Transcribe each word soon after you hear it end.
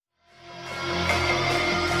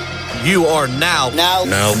You are now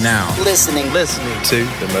listening to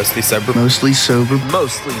the Mostly Sober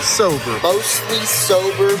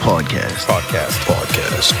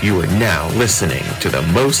podcast. You are now listening to the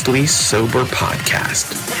Mostly Sober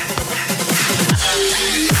podcast.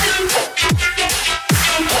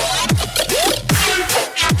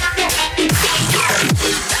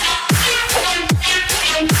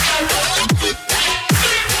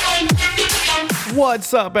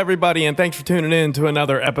 What's up, everybody, and thanks for tuning in to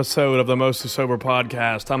another episode of the Mostly Sober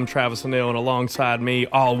podcast. I'm Travis O'Neill, and alongside me,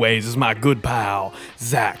 always, is my good pal,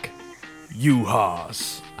 Zach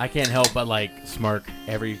Uhas. I can't help but, smirk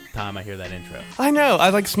every time I hear that intro. I know.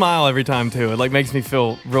 I, smile every time, too. It, makes me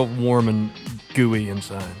feel real warm and gooey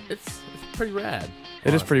inside. It's pretty rad.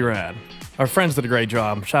 It is pretty rad. Our friends did a great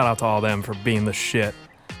job. Shout out to all of them for being the shit.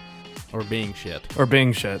 Or being shit.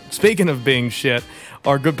 Speaking of being shit,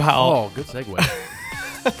 our good pal... Oh, good segue.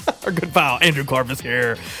 Our good pal, Andrew Clark, is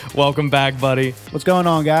here. Welcome back, buddy. What's going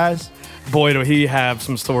on, guys? Boy, do he have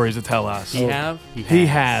some stories to tell us. He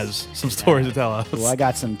has some stories to tell us. Well, I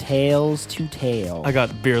got some tales to tell. I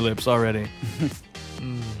got beer lips already.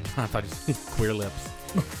 I thought you said queer lips.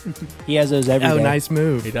 He has those every day. Oh, nice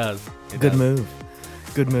move. He does. Good move.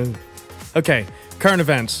 Okay, current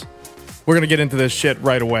events. We're going to get into this shit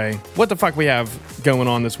right away. What the fuck we have going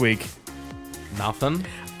on this week? Nothing.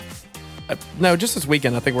 No, just this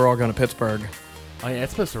weekend. I think we're all going to Pittsburgh. Oh, yeah,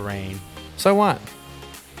 it's supposed to rain. So what?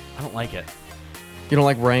 I don't like it. You don't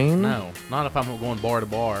like rain? No. Not if I'm going bar to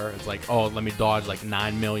bar. It's like, oh, let me dodge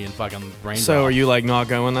 9 million fucking raindrops. So are you not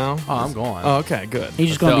going now? Oh, I'm going. Oh, okay, good. He's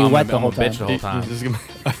just going to be wet the whole time. Bitch the whole time.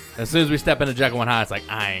 As soon as we step into Jekyll and Hyde, it's like,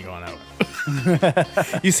 I ain't going over.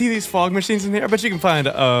 You see these fog machines in here? I bet you can find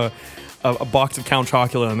a box of Count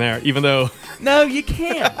Chocula in there, even though... No, you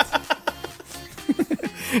can't.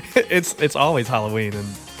 it's always Halloween in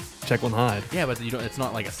Jekyll and Hyde. Yeah, but it's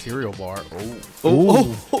not like a cereal bar.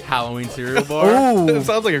 Ooh. Halloween cereal bar. It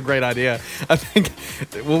sounds like a great idea. I think,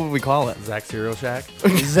 what would we call it? Zach Cereal Shack.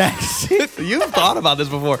 Zach. You've thought about this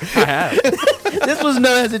before. I have. This was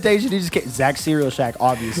no hesitation. He just came. Zach Cereal Shack,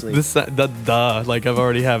 obviously. I've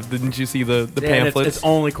already have. Didn't you see the pamphlets? It's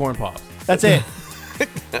only corn pops. That's it.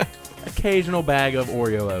 Occasional bag of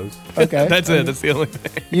Oreos. Okay. That's it. That's the only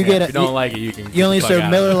thing. You get if you don't like it, you can. You only serve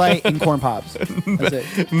Miller Lite. Lite and corn pops.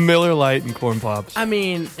 That's it. Miller Lite and corn pops. I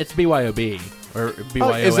mean, it's BYOB or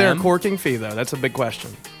BYOM. Is there a corking fee though? That's a big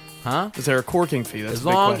question. Huh? Is there a corking fee? That's as a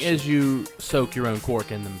big long question. as you soak your own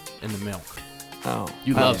cork in the milk. Oh,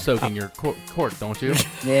 you love soaking your cork, don't you?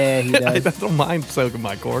 Yeah, he I does. don't mind soaking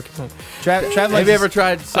my cork. Have you ever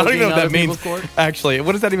tried I soaking don't even know what other that means. people's cork? Actually,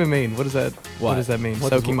 what does that even mean? What does that mean? What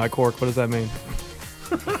Soaking my cork. What does that mean?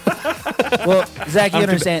 Well, Zach, you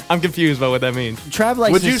understand. I'm confused by what that means. Trav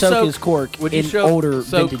likes to soak his cork in older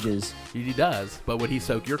soak, vintages. He does, but would he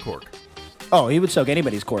soak your cork? Oh, he would soak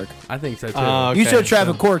anybody's cork. I think so too. Okay, You show Trav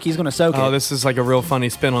a cork, he's going to soak it. Oh, this is like a real funny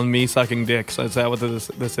spin on me sucking dick. So is that what this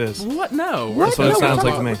is? What? No. That's what it sounds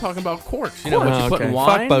like to me. We're talking about corks. You know what you put in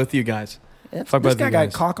wine? Fuck both you guys. Fuck This both guy you got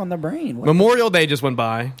guys. cock on the brain. What? Memorial Day just went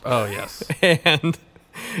by, Oh, yes. and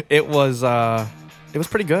it was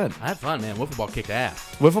pretty good. I had fun, man. Wiffle ball kicked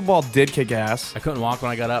ass. Wiffle ball did kick ass. I couldn't walk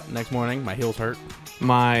when I got up next morning. My heels hurt.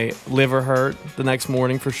 My liver hurt the next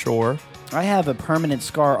morning for sure. I have a permanent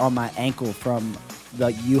scar on my ankle from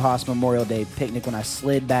the Uhas Memorial Day picnic when I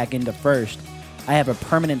slid back into first. I have a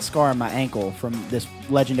permanent scar on my ankle from this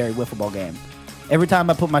legendary wiffle ball game. Every time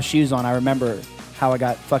I put my shoes on, I remember how I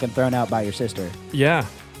got fucking thrown out by your sister. Yeah.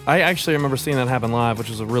 I actually remember seeing that happen live, which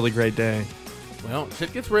was a really great day. Well,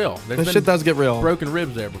 shit gets real. This shit does get real. Broken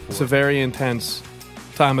ribs there before. It's a very intense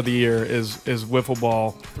time of the year is wiffle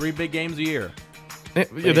ball. 3 big games a year.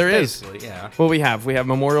 Yeah, there is. Yeah. Well, we have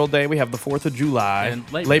Memorial Day, we have the 4th of July, And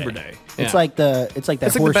Labor Day. Yeah. It's like that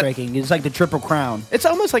horse the raking. It's like the Triple Crown. It's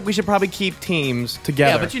almost like we should probably keep teams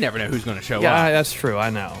together. Yeah, but you never know who's going to show up. Yeah, that's true. I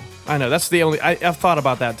know. That's the only. I've thought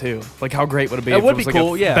about that too. Like, how great would it be? That if would it was be like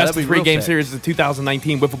cool, a yeah, best that'd be 3 game real sick. series of the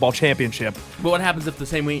 2019 Wiffle Ball Championship. But what happens if the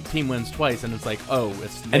same team wins twice and it's like, oh,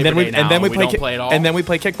 it's Labor And then Day now, we don't play it all? and then we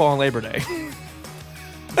play kickball on Labor Day.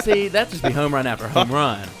 See, that'd just be home run after home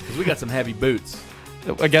run because we got some heavy boots.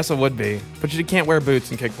 I guess it would be, but you can't wear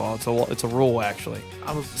boots in kickball. It's a rule actually.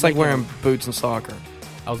 It's like wearing boots in soccer.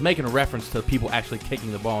 I was making a reference to people actually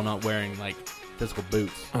kicking the ball, not wearing physical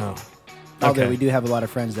boots. Oh, Although okay. we do have a lot of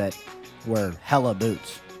friends that wear hella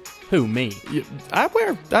boots. Who, me? I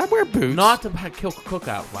wear boots. Not to kill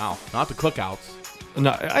cookout. Wow, not the cookouts.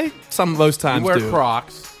 No, most times You wear do.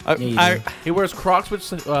 Crocs. He wears Crocs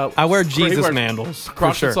with. I wear Jesus mandals.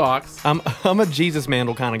 Crocs for and sure. socks. I'm a Jesus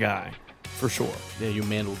mandal kind of guy, for sure. Yeah, you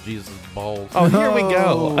mandled Jesus' balls. Oh, here we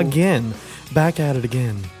go again. Back at it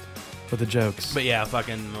again. with the jokes. But yeah,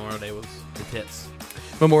 fucking Memorial Day was the tits.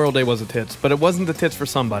 Memorial Day was the tits, but it wasn't the tits for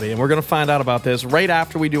somebody, and we're going to find out about this right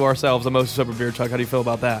after we do ourselves a Mostly Sober beer chug. How do you feel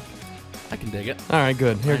about that? I can dig it. All right,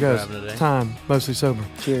 good. Here I ain't goes. grabbing it today. Time, Mostly Sober.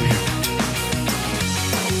 Cheers.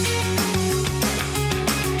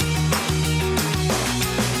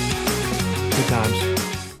 Good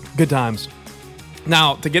times. Good times.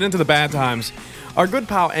 Now, to get into the bad times, our good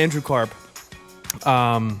pal Andrew Karp,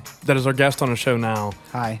 that is our guest on the show now,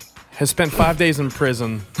 Hi. has spent 5 days in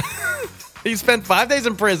prison. He spent 5 days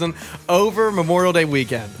in prison over Memorial Day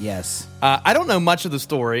weekend. Yes. I don't know much of the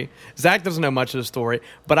story. Zach doesn't know much of the story,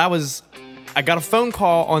 but I got a phone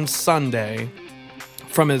call on Sunday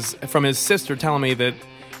from his sister telling me that,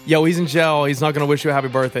 yo, he's in jail. He's not going to wish you a happy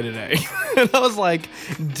birthday today. And I was like,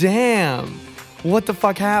 damn, what the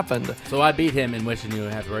fuck happened? So I beat him in wishing you a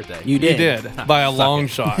happy birthday. You You did. did by a long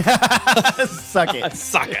shot. Suck it.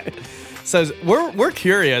 Suck it. So we're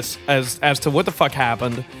curious as to what the fuck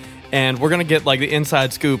happened, and we're gonna get like the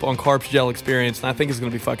inside scoop on Karp's jail experience, and I think it's gonna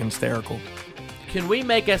be fucking hysterical. Can we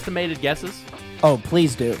make estimated guesses? Oh,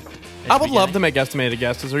 please do. I would love to make estimated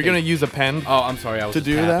guesses. Are you gonna use a pen? Oh, I'm sorry. I was To just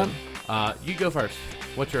do tapping. You go first.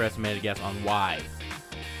 What's your estimated guess on why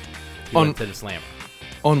he went to the slammer?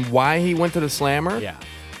 On why he went to the slammer? Yeah.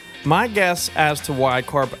 My guess as to why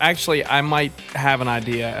Karp. Actually, I might have an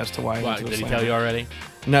idea as to why he What, went to the did he slammer. tell you already?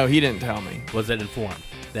 No, he didn't tell me. Was it informed?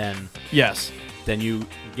 Then Yes. you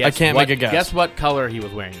guess. I can't make a guess. Guess what color he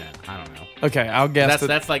was wearing then. I don't know. Okay, I'll guess.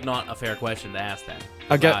 That's like not a fair question to ask then.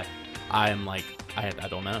 I get- I am like I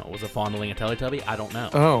don't know. Was it fondling a Teletubby? I don't know.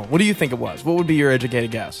 Oh, what do you think it was? What would be your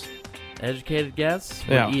educated guess? Educated guess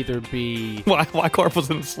would Yeah. either be Why Karp was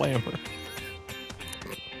in the slammer?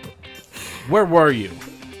 where were you?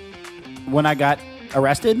 When I got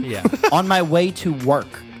arrested? Yeah. On my way to work.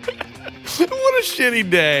 What a shitty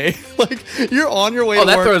day. Like, you're on your way Oh, to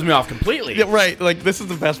that work. throws me off completely. Yeah, right. Like, this is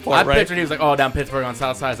the best part, I right? pictured he was like, oh, down Pittsburgh on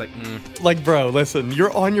South Side. It's like, Like, bro, listen,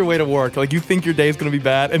 you're on your way to work. Like, you think your day's going to be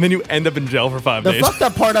bad, and then you end up in jail for 5 The days. fucked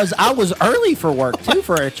up part is I was early for work, too,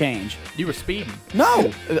 for a change. you were speeding.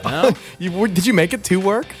 No. No, Did you make it to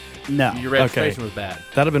work? No. your registration was bad.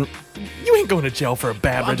 That'd have been... You ain't going to jail for a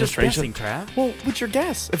bad I'm just registration. guessing, Trav. Well, what's your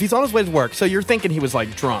guess? If he's on his way to work, so you're thinking he was,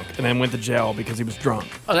 like, drunk, and then went to jail because he was drunk.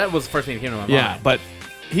 Oh, that was the first thing that came to my Yeah, mind. but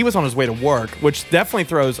he was on his way to work, which definitely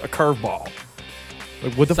throws a curveball.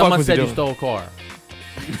 Like, what the fuck Someone was said he you doing? stole a car.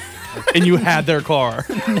 And you had their car.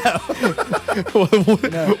 No.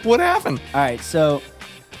 What happened? All right, so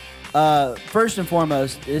first and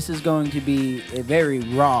foremost, this is going to be a very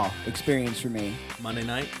raw experience for me. Monday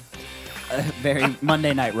night. Very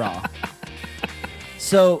Monday Night Raw.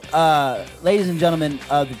 So, ladies and gentlemen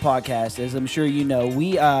of the podcast, as I'm sure you know,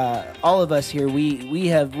 we all of us here, we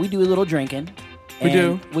do a little drinking. We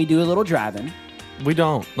do. We do a little driving. We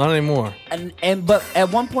don't. Not anymore. But at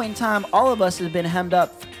one point in time, all of us have been hemmed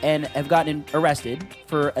up and have gotten arrested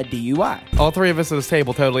for a DUI. All three of us at this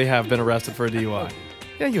table totally have been arrested for a DUI.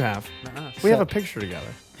 Yeah, you have. We have a picture together.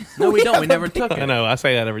 No, we don't. We never took I it. know. I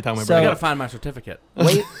say that every time we So- I bring it gotta up. find my certificate.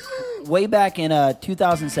 Way back in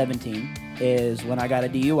 2017 is when I got a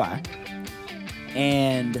DUI,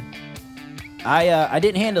 and I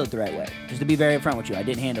didn't handle it the right way. Just to be very upfront with you, I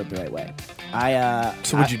didn't handle it the right way.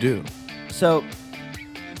 So what'd you do? So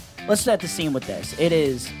let's set the scene with this. It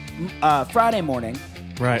is Friday morning.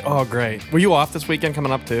 Right. Oh, great. Were you off this weekend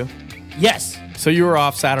coming up too? Yes, So you were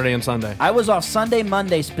off Saturday and Sunday. I was off Sunday,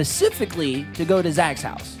 Monday specifically to go to Zach's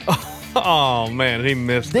house. Oh man, he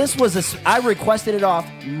missed. This was I requested it off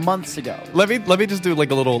months ago. Let me just do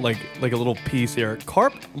like a little piece here.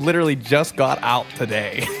 Karp literally just got out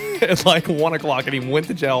today. It's like 1 o'clock, and he went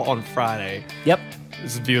to jail on Friday. Yep.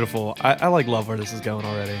 This is beautiful. I love where this is going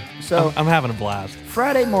already. So- I'm having a blast.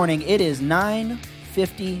 Friday morning, it is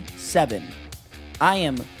 9:57. I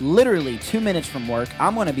am literally 2 minutes from work.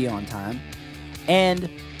 I'm going to be on time. And,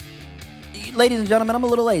 ladies and gentlemen, I'm a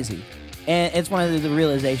little lazy. And it's one of the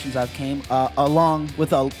realizations I've came along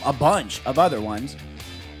with a bunch of other ones.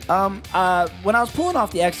 When I was pulling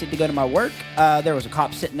off the exit to go to my work, there was a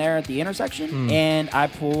cop sitting there at the intersection, and I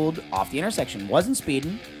pulled off the intersection. Wasn't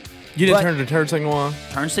speeding. You didn't But- turn the turn signal on?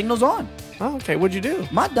 Turn signals on. Oh, okay. What'd you do?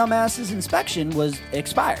 My dumbass's inspection was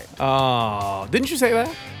expired. Oh, didn't you say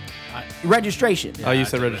that? Registration. Oh, you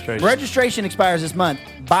said registration. Registration expires this month.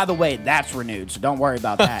 By the way, that's renewed, so don't worry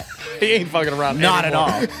about that. He ain't fucking around. Not anymore.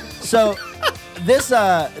 at all. So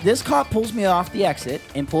this cop pulls me off the exit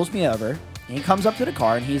and pulls me over. And he comes up to the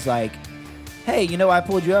car and he's like, "Hey, you know I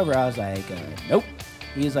pulled you over?" I was like, "Nope."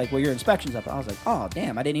 He's like, "Well, your inspection's up." I was like, "Oh,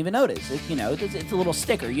 damn, I didn't even notice." It's a little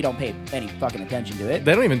sticker. You don't pay any fucking attention to it.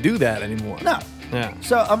 They don't even do that anymore. No. Yeah.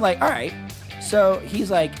 So I'm like, all right. So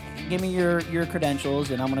he's like, give me your credentials,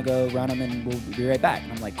 and I'm gonna go run them, and we'll be right back.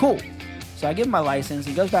 And I'm like, cool. So I give him my license.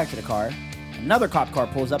 He goes back to the car. Another cop car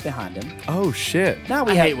pulls up behind him. Oh shit! Now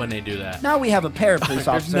I hate when they do that. Now we have a pair of police There's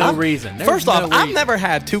officers. no reason. First off, I've never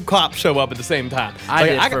had two cops show up at the same time. I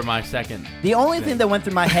Like, did for my second. The only thing that went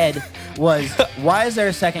through my head was, why is there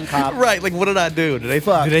a second cop? Right, like what did I do? Do they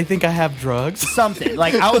think I have drugs? Something.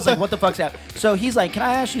 Like, I was like, what the fuck's that? So he's like, can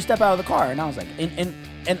I ask you to step out of the car? And I was like,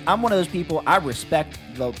 and I'm one of those people, I respect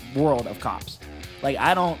the world of cops. Like,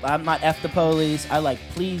 I'm not F the police. I like,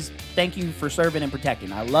 please, thank you for serving and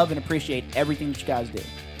protecting. I love and appreciate everything that you guys do.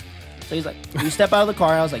 So he's like, will you step out of the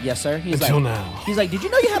car? I was like, yes, sir. He's Until like, now. He's like, did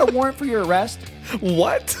you know you had a warrant for your arrest?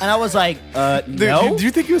 What? And I was like, Dude, no. do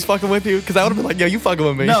you think he was fucking with you? Because I would have been like, yo, you fucking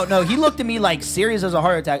with me. No, he looked at me like serious as a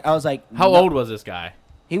heart attack. I was like, How no. old was this guy?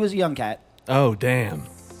 He was a young cat. Oh, damn.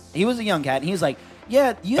 He was a young cat. And he was like,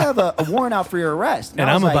 yeah, you have a warrant out for your arrest. And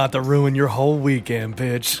I was I'm like, about to ruin your whole weekend,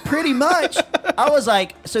 bitch. Pretty much. I was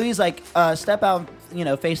like, so he's like, step out,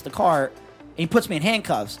 face the car. And he puts me in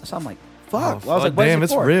handcuffs. So I'm like, fuck. Oh, Well, I was like, what is damn, it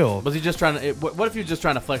it's for? real. Was he just trying to? What if he was just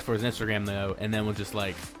trying to flex for his Instagram though, and then was just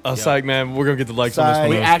like, Oh, yo, psych, man. We're going to get the likes on Psych. this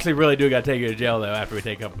we one. actually really do got to take you to jail though after we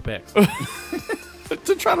take a couple pics.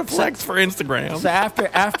 To try to flex for Instagram. So after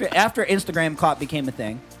Instagram cop became a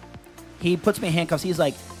thing, he puts me in handcuffs. He's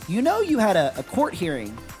like, you had a court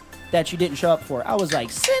hearing that you didn't show up for. I was like,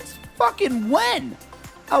 since fucking when?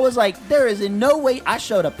 I was like, there is in no way. I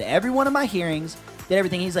showed up to every one of my hearings, did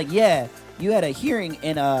everything. He's like, yeah, you had a hearing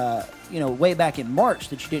in way back in March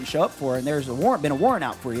that you didn't show up for, and there's been a warrant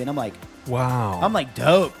out for you. And I'm like, Wow. I'm like,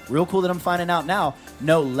 dope. Real cool that I'm finding out now.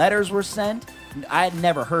 No letters were sent. I had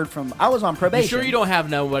never heard from. I was on probation. You sure you don't have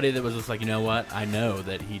nobody that was just like, you know what? I know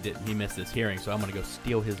that he missed this hearing, so I'm gonna go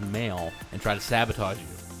steal his mail and try to sabotage you.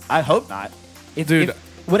 I hope not. Dude,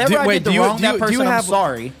 whatever I did wrong that person, I'm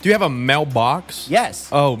sorry. Do you have a mailbox? Yes.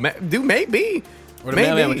 Oh, maybe. Or the Maybe.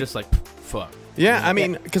 mailman was just like, fuck. Yeah, I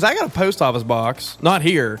mean, because I got a post office box. Not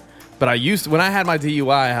here, but I used to. When I had my DUI,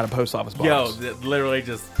 I had a post office box. Yo, literally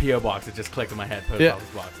just P.O. box. It just clicked in my head. Post office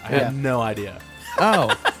box. I had no idea.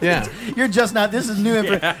 Oh, yeah. You're just not. This is new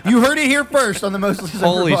information. You heard it here first on the Most Sober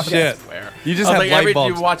Holy podcast. shit. Where? You just I have was light like,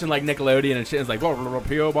 bulbs. you're watching like Nickelodeon and shit. It's like,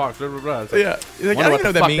 P.O. box. Blah, blah, blah. It's like, Yeah. You're like, wonder I what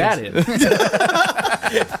don't the know what fuck that means.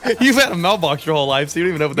 that is. You've had a mailbox your whole life, so you don't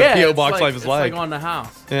even know what the Yeah, P.O. it's box like, life is it's like. like on the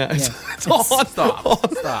house. Yeah. It's all on.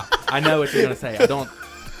 Stop. I know what you're gonna say. I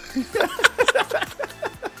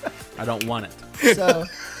don't want it.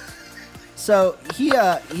 So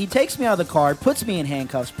he takes me out of the car, puts me in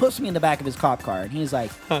handcuffs, puts me in the back of his cop car, and he's like,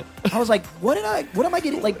 I was like, what am I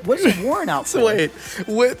getting? Like, what's the warrant out for? So wait,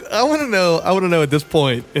 I want to know at this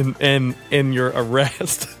point in your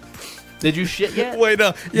arrest. Did you shit yet? Wait,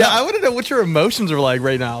 no. Yeah, I want to know what your emotions are like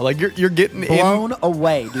right now. Like you're getting blown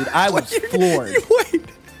away, dude. I was floored.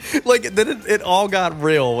 Wait, like then it all got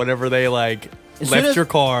real whenever they like left your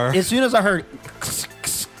car. As soon as I heard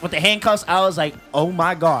with the handcuffs, I was like, oh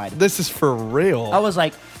my god, this is for real. I was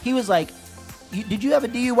like, he was like, did you have a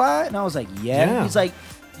DUI? And I was like, yeah. He's like,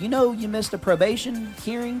 you missed a probation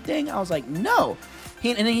hearing thing. I was like, no.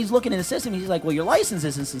 And then he's looking in the system. He's like, well, your license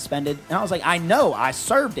isn't suspended. And I was like, I know. I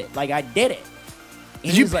served it. Like, I did it. And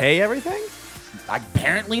did you he's pay everything?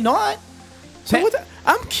 Apparently not. So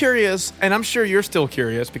I'm curious, and I'm sure you're still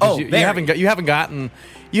curious because you haven't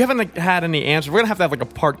had any answers. We're gonna have to have like a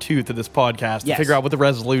part 2 to this podcast to figure out what the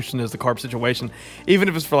resolution is, the carp situation, even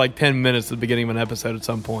if it's for like 10 minutes at the beginning of an episode at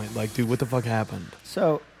some point. Like, dude, what the fuck happened?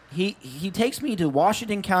 So he takes me to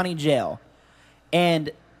Washington County Jail, and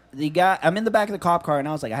the guy, I'm in the back of the cop car, and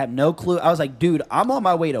I was like, I have no clue. I was like, dude, I'm on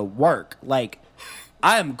my way to work. Like,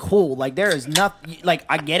 I am cool. Like, there is nothing. Like,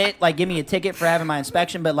 I get it. Like, give me a ticket for having my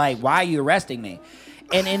inspection, but like, why are you arresting me?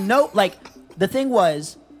 And the thing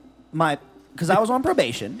was, because I was on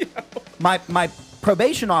probation, my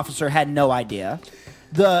probation officer had no idea.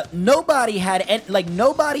 Nobody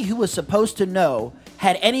who was supposed to know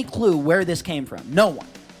had any clue where this came from. No one.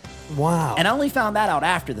 Wow. And I only found that out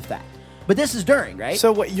after the fact. But this is during, right?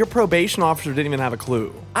 So what? Your probation officer didn't even have a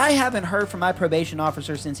clue. I haven't heard from my probation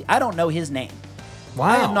officer since I don't know his name. Wow.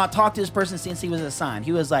 I have not talked to this person since he was assigned.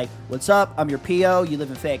 He was like, what's up? I'm your PO. You live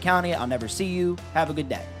in Fayette County. I'll never see you. Have a good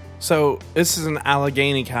day. So this is in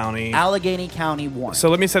Allegheny County. Allegheny County 1. So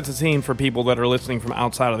let me set the scene for people that are listening from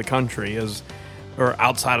outside of the country, or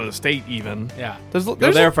outside of the state even. Yeah. Go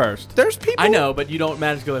there first. There's people. I know, but you don't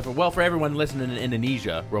manage to go there for everyone listening in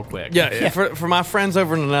Indonesia, real quick. Yeah. For my friends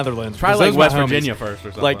over in the Netherlands. Try like West Virginia first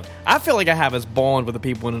or something. Like, I feel like I have this bond with the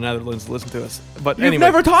people in the Netherlands that listen to us. But You've anyway.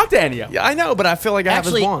 never talked to any of them. Yeah, I know, but I feel like I have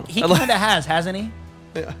this Actually, bond. he kind of has, hasn't he?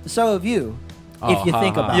 Yeah. So have you, if you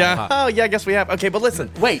think about it. Yeah. Oh, yeah, I guess we have. Okay, but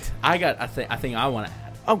listen. Wait, I think I want to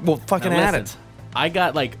add. Oh, well, fucking Now at listen, it. I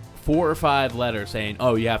got like 4 or 5 letters saying,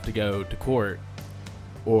 "Oh, you have to go to court,"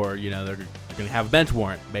 or they're going to have a bench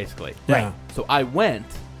warrant, basically. Yeah. Right. So I went,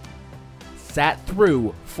 sat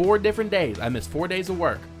through 4 different days. I missed 4 days of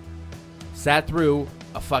work. Sat through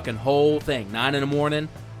a fucking whole thing. 9 in the morning.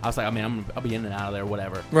 I was like, I'll be in and out of there,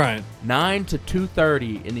 whatever. Right. 9 to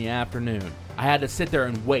 2:30 in the afternoon. I had to sit there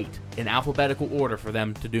and wait in alphabetical order for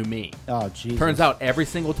them to do me. Oh, Jesus. Turns out every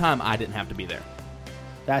single time I didn't have to be there.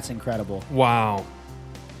 That's incredible. Wow.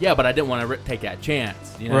 Yeah, but I didn't want to take that chance.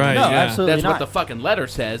 Right. No, yeah. absolutely That's not. what the fucking letter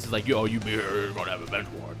says. It's like, you be here, you're going to have a bench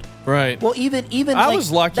warrant. Right. Well, even I like,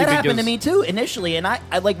 was lucky that happened to because- me too initially, and I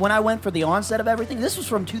like when I went for the onset of everything. This was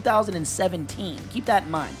from 2017. Keep that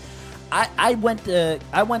in mind. I went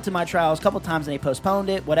to my trials a couple times and they postponed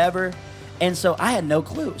it, whatever, and so I had no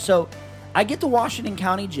clue. So I get to Washington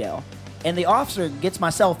County Jail, and the officer gets my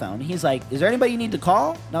cell phone. He's like, "Is there anybody you need to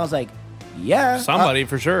call?" And I was like, "Yeah, Somebody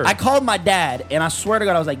for sure. I called my dad, and I swear to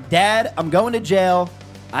God, I was like, "Dad, I'm going to jail.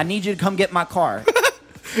 I need you to come get my car."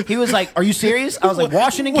 He was like, "Are you serious?" I was like,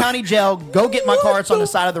 "Washington County Jail. Go get my car. It's on the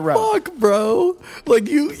side of the road." Fuck, bro. Like,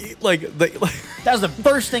 That was the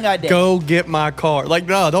first thing I did. go get my car. Like,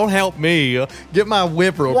 no, don't help me. Get my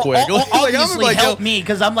whip real Well, quick. Like, I'm obviously like, help yo- me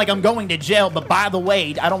because I'm going to jail. But by the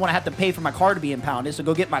way, I don't want to have to pay for my car to be impounded. So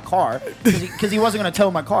go get my car because he wasn't going to tow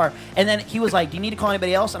my car. And then he was like, "Do you need to call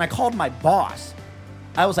anybody else?" And I called my boss.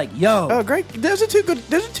 I was like, "Yo." Oh, great. Those are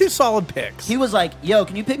two solid picks. He was like, "Yo,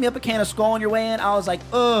 can you pick me up a can of Skull on your way in?" I was like,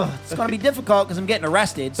 "Ugh, it's gonna be difficult because I'm getting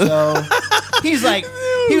arrested." So he was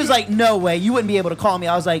like, "No way, you wouldn't be able to call me."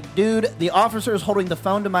 I was like, "Dude, the officer is holding the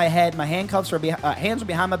phone to my head. My handcuffs are hands are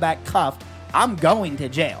behind my back, cuffed. I'm going to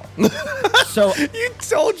jail." So You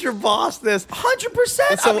told your boss this.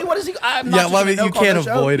 100%. So- I mean, what is he? I'm not Yeah, just well, I gonna mean, you no-call can't no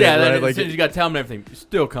show. avoid Yeah, it, then right? as Like, soon as you got to tell them everything, you're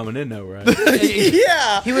still coming in though, right?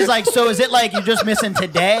 yeah. He was like, "So is it like you're just missing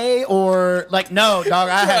today, or like no, dog?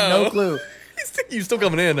 I had no clue." You still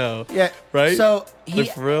coming in, though. Yeah. Right? So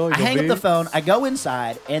Like, for real? I You hang up be? the phone. I go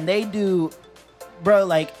inside, and they do, bro.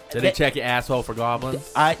 Like, Did they check your asshole for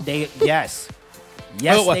goblins? Yes,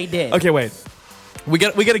 Oh, wait. they did. Okay, wait. We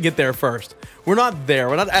got to get there first. We're not there.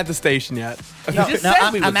 We're not at the station yet. No, just no,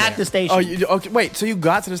 said we was I'm at there. the station. Oh, okay, wait. So you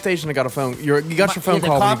got to the station and got a phone. You got your phone The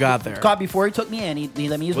call when you cop- got there. The cop before he took me in, he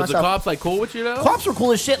let me use Was my the cell. cops like cool with you though? Cops were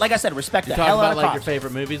cool as shit. Like I said, respect You the talking hell out about of like your cops.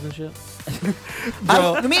 favorite movies and shit?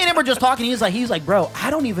 Me and him were just talking. He's like, "Bro,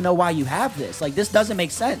 I don't even know why you have this. Like, this doesn't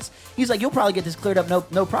make sense." He's like, "You'll probably get this cleared up,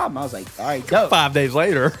 no problem." I was like, "All right, dope." 5 days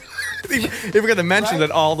later. If we're going to mention Right?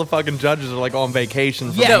 that all the fucking judges are like on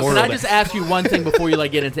vacation. Yeah, No, Memorial can I Day. just ask you one thing before you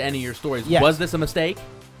like get into any of your stories? Yes. Was this a mistake?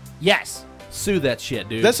 Yes. Sue that shit,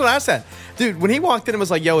 dude. That's what I said, dude. When he walked in and was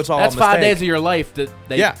like, "Yo, it's all That's a 5 mistake." days of your life that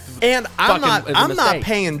they Yeah, and I'm fucking is a not mistake.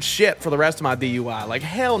 paying shit for the rest of my DUI. Like,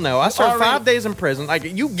 hell no. I served already- 5 days in prison. Like,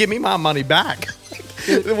 you give me my money back.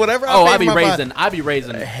 Whatever. Oh, I I'd be paid my raising. I'd be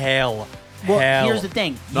raising. hell. Well, hell. here's the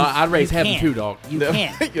thing. No, I'd raise you heaven can't. too, dog. You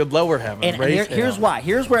can't. You'd lower heaven. And raise here's hell. why.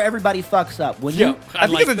 Here's where everybody fucks up. When Yo, you I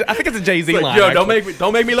think it's a Jay-Z line. Yo, actually.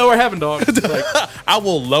 don't make me lower heaven, dog. Like, I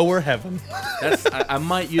will lower heaven. I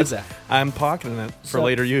might use that. I'm pocketing it for So-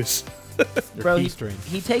 later use. bro, pea he, string.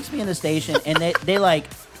 he takes me in the station, and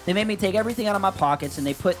they made me take everything out of my pockets, and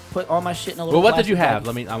they put all my shit in a little. Well, what did you plastic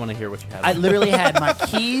have? bag. I want to hear what you have. I literally had my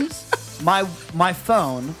keys, my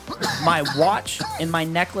phone, my watch, and my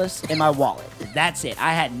necklace, and my wallet. That's it.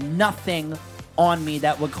 I had nothing on me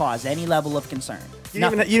that would cause any level of concern. You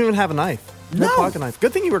Nothing. didn't even have a knife. No No. pocket knife.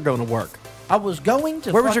 Good thing you were going to work. I was going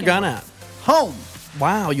to. Where was your fucking gun at? Home.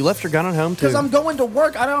 Wow, you left your gun at home too. Because I'm going to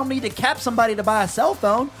work. I don't need to cap somebody to buy a cell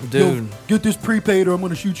phone. Dude. Yo, get this prepaid or I'm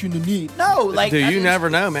going to shoot you in the knee. No, like. Dude, I you just- never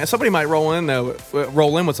know, man. Somebody might roll in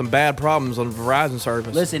with some bad problems on Verizon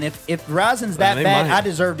service. Listen, if Verizon's that They bad, might. I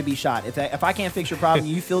deserve to be shot. If I can't fix your problem,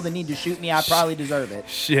 you feel the need to shoot me, I probably deserve it.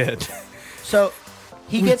 Shit. So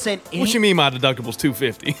he gets in. What you mean my deductible's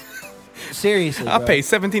 $250? Seriously, I bro. pay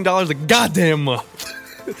 $17 a goddamn month.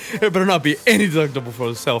 There better not be any deductible for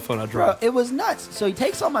the cell phone I Bro, drive. it was nuts. So he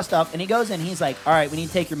takes all my stuff and he goes in. He's like, "All right, we need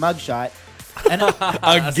to take your mugshot." And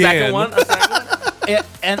a second one.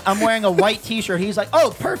 and I'm wearing a white T-shirt. He's like,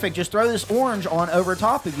 "Oh, perfect. Just throw this orange on over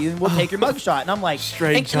top of you, and we'll take your mugshot." And I'm like,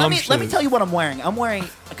 Straight "Hey, let me jumpsuit. tell you what I'm wearing. I'm wearing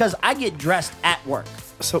because I get dressed at work.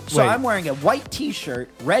 So, So wait. I'm wearing a white T-shirt,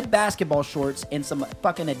 red basketball shorts, and some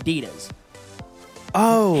fucking Adidas.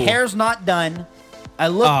 Oh. Hair's not done. I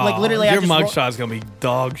look like literally. Your I just mugshot's going to be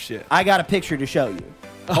dog shit. I got a picture to show you.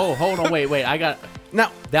 Oh, hold on, wait. I got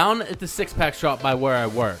Now, down at the six-pack shop by where I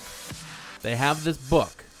work. They have this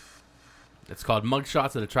book. It's called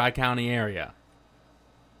Mugshots of the Tri-County Area.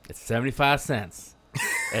 It's 75 cents.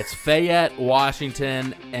 It's Fayette,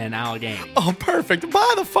 Washington, and Allegheny. Oh, perfect.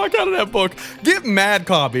 Buy the fuck out of that book. Get mad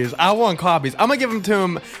copies. I want copies. I'm gonna give them to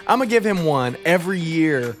him. I'm gonna give him one every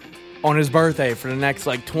year on his birthday for the next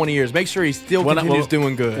like 20 years. Make sure he still continues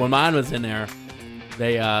doing good. When mine was in there,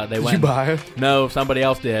 they went. Did you buy it? No, somebody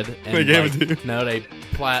else did. And They gave it to you? No, they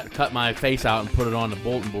cut my face out and put it on the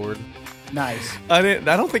bulletin board. Nice. I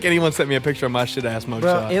don't think anyone sent me a picture of my shit ass Bro,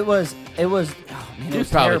 mugshot. it was. Oh, man, It it was was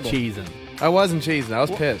probably terrible. cheesing. I wasn't cheesing. I was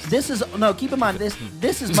pissed. This is keep in mind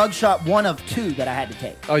this is mugshot 1 of 2 that I had to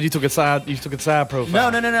take. Oh, you took a side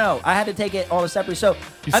profile. No. I had to take it all separate. So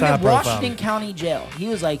You I'm side in profiled. Washington County Jail. He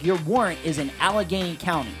was like, your warrant is in Allegheny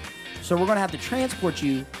County, so we're gonna have to transport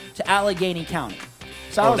you to Allegheny County.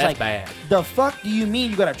 So I Oh, was that's like, bad. the fuck do you mean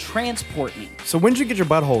you gotta transport me? So when did you get your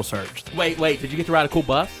butthole searched? Wait, did you get to ride a cool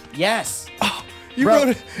bus? Yes, You Bro, wrote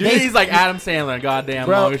it. He's like Adam Sandler, goddamn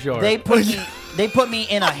bro. long and short. They put me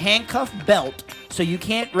in a handcuff belt, so you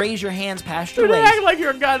can't raise your hands past your Dude, they waist. act like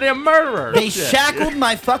you're a goddamn murderer. They Shit. shackled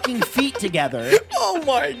my fucking feet together. Oh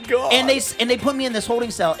my god. And they put me in this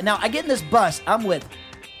holding cell. And now I get in this bus. I'm with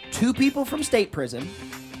 2 people from state prison,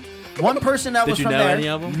 1 person that Did was you from know there, any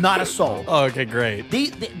of them? not a soul. Oh, okay, great. The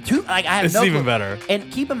 2, like, I have It's no even clue. better. And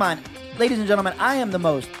keep in mind, ladies and gentlemen, I am the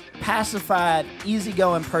most pacified,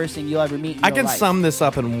 easygoing person you'll ever meet in I your can life. sum this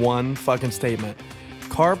up in one fucking statement.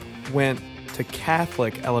 Carp went to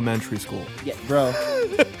Catholic elementary school. Yeah, bro.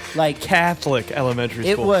 Like, Catholic elementary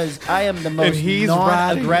it school. was. I am the most he's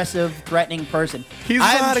non-aggressive, threatening person. He's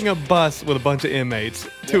I'm- riding a bus with a bunch of inmates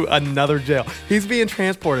to another jail. He's being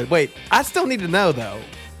transported. Wait, I still need to know though.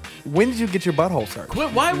 When did you get your butthole searched?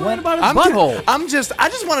 Quit. Why worrying about his I'm butthole? I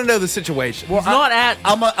just want to know the situation. He's not at.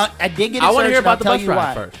 I did get it I wanna searched, hear and I'll about the tell bus you ride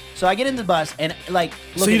why. first. So I get in the bus, and like,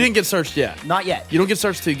 So you didn't get searched yet? not yet. You don't get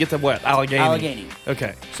searched till you get to what? Allegheny. Allegheny.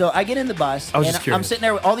 Okay. So I get in the bus, I was and just I'm curious. sitting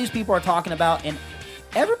there with all these people are talking about, and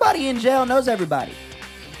everybody in jail knows everybody.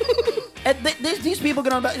 And these people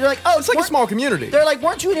get on about. You're like, oh, It's like a weren't- small community. They're like,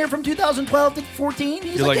 weren't you in here from 2012 to 14?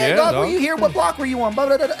 He's You're like, like, yeah, yeah, dog, dog. were you here? What block were you on? Blah,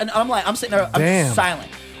 blah, blah, blah. And I'm like, I'm sitting there, I'm Damn.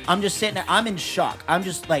 silent. I'm just sitting there. I'm in shock. I'm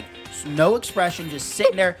just like, no expression, just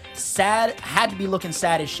sitting there, sad. Had to be looking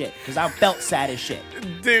sad as shit because I felt sad as shit.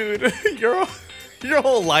 Dude, your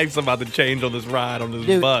whole life's about to change on this ride on this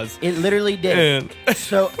Dude, bus. it literally did. And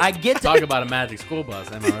So I get to Talk about a magic school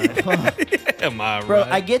bus, am I right? am I Bro,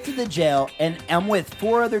 right? I get to the jail and I'm with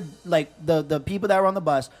 4 other like the people that were on the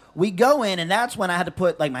bus. We go in and that's when I had to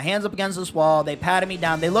put like my hands up against this wall. They patted me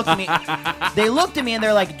down. They looked at me. They looked at me and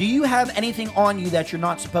they're like, "Do you have anything on you that you're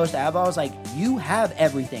not supposed to have?" I was like, "You have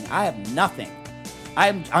everything. I have nothing."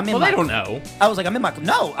 I'm in Well, my. they don't know. I was like, "I'm in my."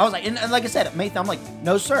 No, I was like, and like I said, I'm like,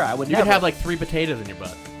 "No, sir, I would You never." could have like 3 potatoes in your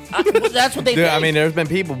butt. Well, that's what they Dude, did. I mean, there's been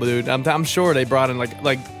people, dude. I'm sure they brought in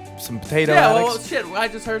like some potato Yeah, addicts. well, shit. I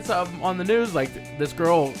just heard something on the news. Like this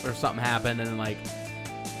girl or something happened, and like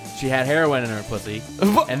she had heroin in her pussy,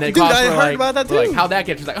 and they Dude, cops I were heard like, about that were like, too. how'd that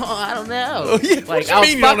get? She's like, oh, I don't know. Oh, yeah, what like you I was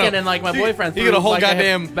mean you don't fucking, know? and like my boyfriend You threw got a whole like,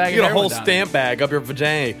 goddamn, bag you of got a whole heroin down stamp bag up your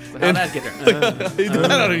vagina. there. How'd that get there?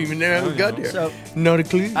 I don't even know who got there. So- Not a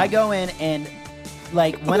clue. I go in and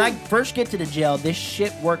like when I first get to the jail, this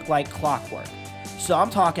shit worked like clockwork. So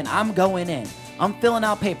I'm talking, I'm going in, I'm filling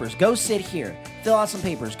out papers. Go sit here, fill out some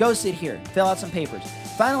papers. Go sit here, fill out some papers.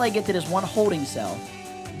 Finally, I get to this one holding cell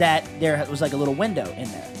that there was like a little window in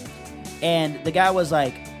there, and the guy was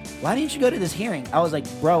like, "Why didn't you go to this hearing?" I was like,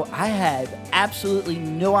 "Bro, I had absolutely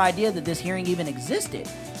no idea that this hearing even existed.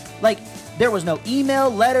 Like, there was no email,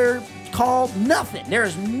 letter." Call, nothing. There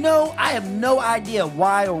is no. I have no idea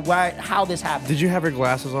why or how this happened. Did you have your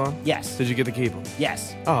glasses on? Yes. Did you get to keep them?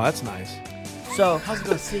 Yes. Oh, that's nice. So How's it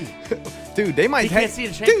gonna see? Dude, they might He can't see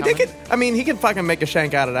the shank Dude, they coming. could. I mean, he can fucking make a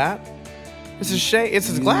shank out of that. It's his shank. It's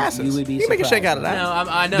his glasses. you would be he can make a shank surprised. out of that.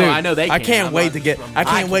 No, I know. Dude, I know they. I can. can't I'm wait not to get. just- I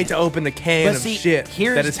can't I wait can't. to open the can But of see, shit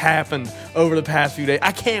here's- that has happened over the past few days.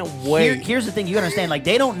 I can't wait. here's the thing. You understand? Like,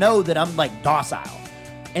 they don't know that I'm like docile,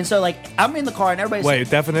 and so like I'm in the car and everybody's Wait,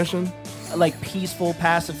 definition? like peaceful,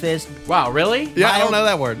 pacifist. Wow, really? Yeah, I don't know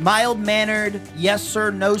that word. Mild mannered. Yes, sir.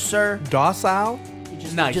 No, sir. Docile?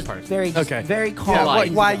 Just, Nice just person. very, just Okay. very calm. Yeah, why,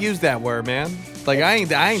 easy why going. use that word, man? Like I ain't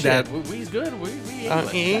Shit, that. we's good. We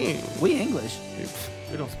English. We English.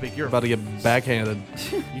 We don't speak your. About to get backhanded.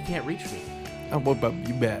 You can't reach me. Oh, what about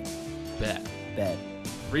you bet? Bet. Bad.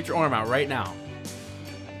 Reach your arm out right now.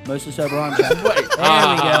 Mostly sober arm shot. Wait. There we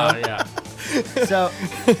go. Yeah.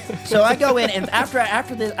 So I go in, and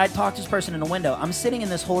after this, I talk to this person in the window. I'm sitting in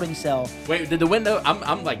this holding cell. Wait, did the window?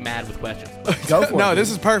 I'm like mad with questions. Go for it. No, this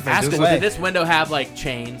is perfect. Ask This is- away. Did this window have like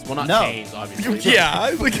chains? Well, not No. chains, obviously. Yeah.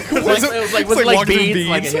 It was it like walking through beads,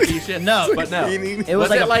 like a hippie shit? No. but no. It was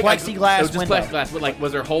like a plexiglass It was just window. plexiglass, but like,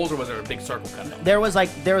 was there holes or was there a big circle cut out? There was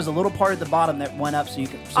a little part at the bottom that went up so you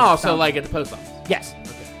could. So like at the post office, yes.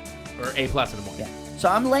 or A+ in the morning. Yeah. So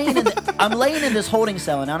I'm laying in this holding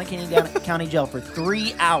cell in Allegheny County Jail for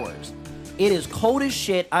 3 hours. It is cold as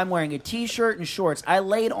shit. I'm wearing a t-shirt and shorts. I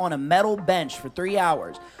laid on a metal bench for 3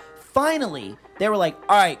 hours. Finally, they were like,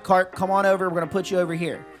 "All right, Carp, come on over. We're gonna put you over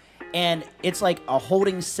here." And it's like a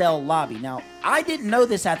holding cell lobby. Now, I didn't know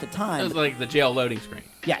this at the It time. was like the jail loading screen.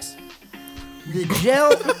 Yes.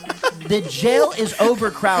 The jail is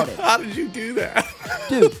overcrowded. How did you do that?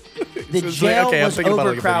 Dude, the So it's jail like, okay, I'm was thinking about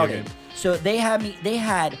like a video overcrowded. game. So they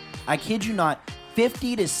had, I kid you not,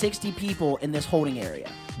 50 to 60 people in this holding area.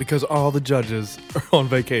 Because all the judges are on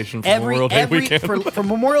vacation for Memorial Day weekend. For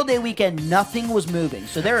Memorial Day weekend, nothing was moving.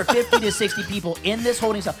 So there are 50 to 60 people in this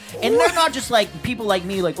holding cell. And they're not just like people like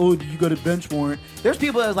me, like, oh, you got a bench warrant. There's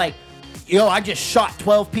people that are like, yo, I just shot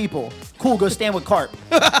 12 people. Cool, go stand with Carp.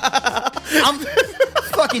 I'm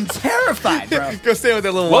fucking terrified, bro. Go stay with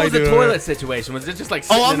that little What white was the dude. toilet situation? Was it just like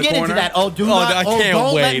sitting Oh, in I'm the getting corner? to that. Oh, I can't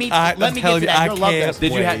don't wait. let me get to that. You'll love this.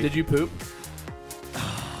 Did Wait. you poop?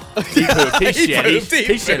 He pooped. He shit.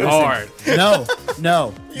 He shit hard.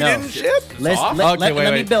 No. You didn't shit? Let Okay, me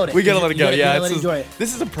wait. build it. We gotta let it go. You Yeah, gotta enjoy it.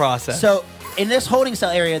 this is a process. So in this holding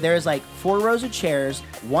cell area, there is like 4 rows of chairs,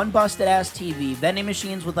 one busted ass TV, vending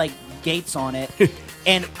machines with like gates on it,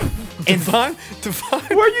 and Define.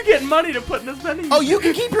 Where are you getting money to put in this vending? oh, you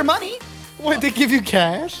can keep your money. What, they give you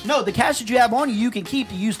cash? No, the cash that you have on you can keep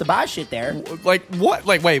to use to buy shit there. Like what?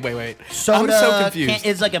 Like wait. Soda, I'm so confused.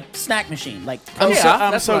 it's like a snack machine. Like I'm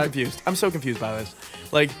that's so what I- confused. I'm so confused by this.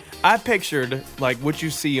 Like I pictured like what you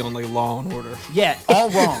see on like Law and Order. yeah, all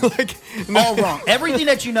wrong. Like All wrong. Everything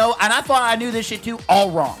that you know, and I thought I knew this shit too. All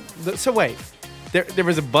wrong. So wait. There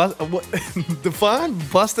was a define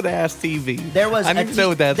busted ass TV. There was I need to know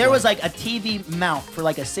what that's there like. was like a TV mount for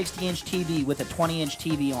like a 60-inch TV with a 20-inch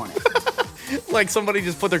TV on it. Like somebody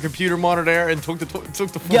just put their computer monitor there and took the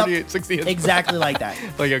 48, 60 inch. Exactly like that.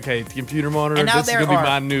 Like okay, the computer monitor. And now This is gonna be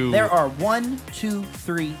my new. there are 1, 2,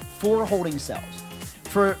 3, 4 holding cells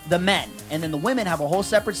for the men, and then the women have a whole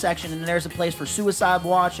separate section. And there's a place for suicide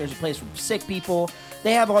watch. There's a place for sick people.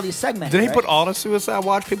 They have all these segments. Did they right? put all the suicide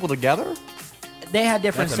watch people together? They had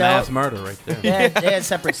different That's a mass cells. murder right there. They had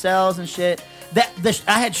separate cells and shit.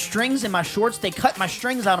 I had strings in my shorts. They cut my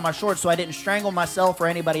strings out of my shorts so I didn't strangle myself or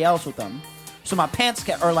anybody else with them. So my pants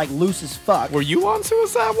are like loose as fuck. Were you on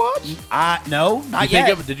suicide watch? No, not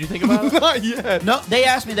yet. Did you think about it? Not yet. No, they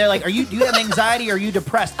asked me. They're like, do you have anxiety? Or are you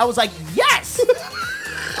depressed? I was like, yes.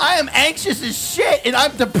 I am anxious as shit, and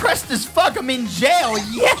I'm depressed as fuck. I'm in jail.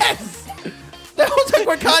 Yes. That was like,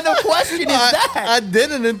 what kind of question is that? I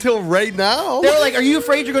didn't until right now. They were like, are you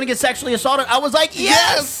afraid you're going to get sexually assaulted? I was like,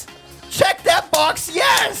 yes. Check that box.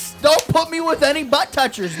 Yes. Don't put me with any butt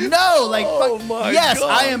touchers. No. Like, Oh fuck- my yes, God.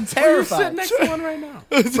 I am You're terrified. sitting next to one right now.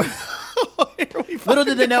 Little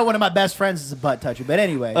did they know one of my best friends is a butt toucher. But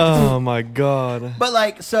anyway. Oh my god. But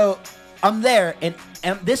like, so I'm there, and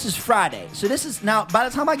this is Friday. So this is now. By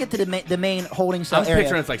the time I get to the main holding cell I'm area,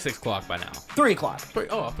 picturing it's like 6 o'clock by now. 3 o'clock. 3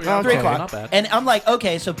 Okay. o'clock. Not bad. And I'm like,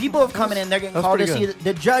 okay, so people have come in, they're getting That's called to pretty see good.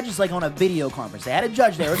 the judge is like on a video conference. They had a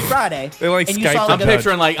judge there. It was Friday. They like and Skyped I'm the a- judge.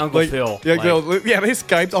 picturing like Uncle Like, Phil. Yeah, Like, they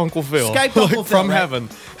Skyped Uncle Phil. Skyped Like, Uncle Phil, from right? heaven.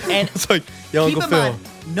 And It's like, yo, keep Uncle in Phil.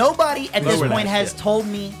 mind, nobody at this Nowhere point nice, has yeah. told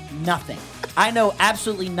me nothing. I know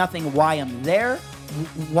absolutely nothing why I'm there,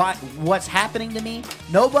 what's happening to me.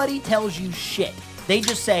 Nobody tells you shit. They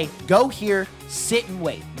just say, go here, sit and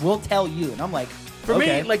wait. We'll tell you. And I'm like, For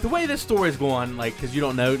okay. me, like the way this story's going, like, because you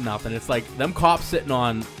don't know nothing, it's like them cops sitting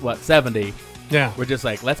on, 70. Yeah. We're just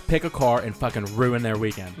like, let's pick a car and fucking ruin their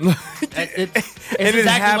weekend. It's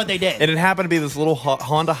exactly what they did. And it happened to be this little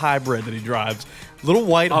Honda hybrid that he drives. Little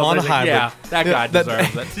white Honda like, hybrid. yeah, that guy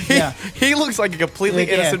deserves it. He, Yeah. he looks like a completely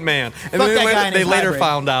Yeah. innocent man. And Fuck then that guy in they his later hybrid.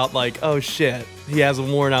 found out, like, oh shit, he has a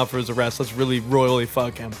warrant out for his arrest. Let's really royally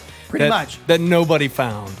fuck him. Pretty That- much. That nobody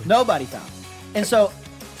found. Nobody found. And so,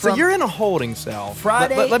 So from- you're in a holding cell.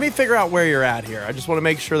 Friday- Let me figure out where you're at here. I just want to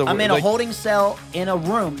make sure that I'm we're in like, a holding cell in a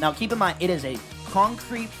room. Now, keep in mind, it is a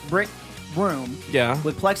concrete brick room Yeah.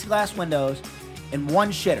 with plexiglass windows and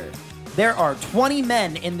one shitter. There are 20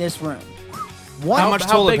 men in this room. One, How much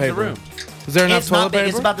how toilet big's the paper? room? Is there enough it's toilet not big. paper?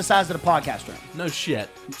 It's about the size of the podcast room. No shit.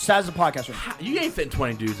 Size of the podcast room. You ain't fitting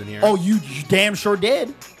 20 dudes in here. Oh, you damn sure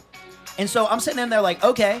did. And so I'm sitting in there like,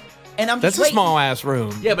 okay. And I'm That's just a small ass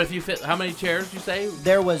room. Yeah, but if you fit, how many chairs you say?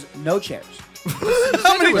 There was no chairs.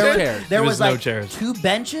 How many chairs? There was no like chairs. 2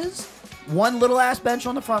 benches, one little ass bench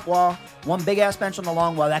on the front wall, one big ass bench on the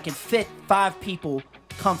long wall that could fit 5 people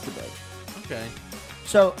comfortably. Okay.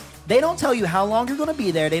 So they don't tell you how long you're going to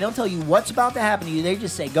be there. They don't tell you what's about to happen to you. They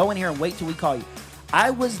just say, go in here and wait till we call you.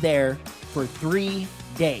 I was there for 3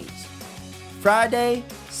 days. Friday,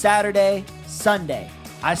 Saturday, Sunday.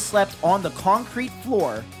 I slept on the concrete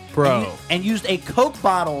floor. Bro. And used a Coke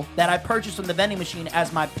bottle that I purchased from the vending machine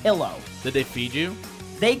as my pillow. Did they feed you?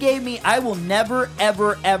 They gave me, I will never,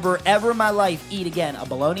 ever, ever, ever in my life eat again a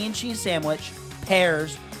bologna and cheese sandwich,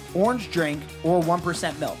 pears, orange drink, or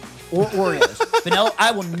 1% milk. Or Oreos. Vanilla,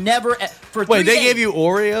 I will never, for 3 Wait, they days, gave you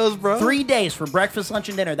Oreos, bro? 3 days for breakfast, lunch,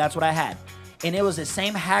 and dinner. That's what I had. And it was the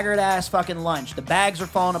same haggard-ass fucking lunch. The bags are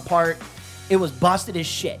falling apart. It was busted as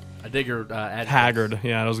shit. I dig your adjective. Haggard.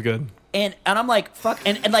 Yeah, that was good. And I'm like, fuck,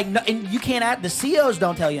 and like, no, and you can't add, the COs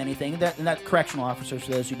don't tell you anything. They're not correctional officers,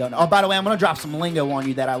 for those who don't know. Oh, by the way, I'm going to drop some lingo on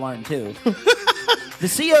you that I learned, too. The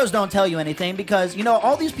COs don't tell you anything because, you know,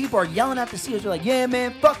 all these people are yelling at the COs. They're like, yeah,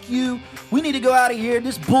 man, fuck you. We need to go out of here.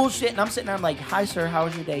 This bullshit. And I'm sitting there, I'm like, hi, sir, how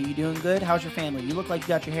was your day? You doing good? How's your family? You look like you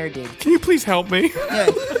got your hair did. Can you please help me? Yeah.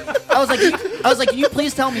 I was like, can you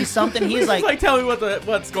please tell me something? He's like, tell me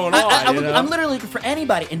what's going on. I'm literally looking for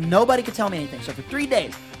anybody, and nobody could tell me anything. So for 3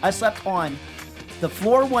 days, I slept on the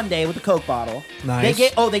floor one day with a Coke bottle. Nice.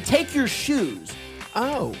 They take your shoes.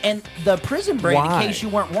 Oh. And the prison brand, Why? in case you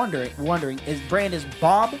weren't wondering, brand is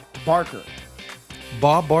Bob Barker.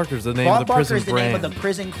 Bob Barker's the name Bob of the Barker prison is the brand. name of the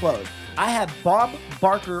prison clothes. I have Bob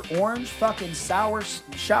Barker orange fucking shower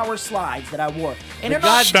slides that I wore, and they're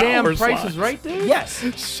not goddamn Shower price slides. is right, dude. yes.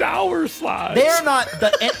 Shower slides. They're not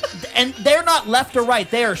and they're not left or right.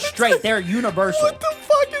 They are straight. They're universal. What the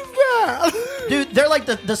fuck is that? Dude, they're like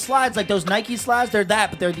the slides, like those Nike slides. They're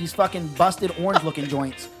that, but they're these fucking busted orange-looking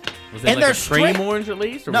joints. Was it And like they're a cream straight. orange at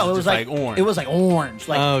least? Or No, it was was it like just orange. It was like orange,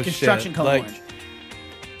 like Oh, construction shit. cone Like- orange.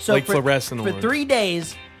 So like fluorescent for orange. 3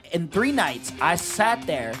 days and 3 nights, I sat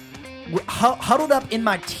there, huddled up in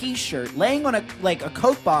my T-shirt, laying on a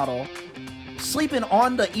Coke bottle, sleeping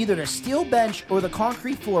on either the steel bench or the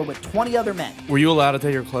concrete floor with 20 other men. Were you allowed to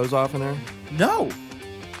take your clothes off in there? No,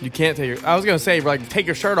 You can't take your... I was going to say, like, take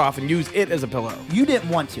your shirt off and use it as a pillow. you didn't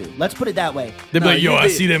want to. Let's put it that way. They'd be No, like, yo, you I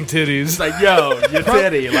did. see them titties. It's like, yo, your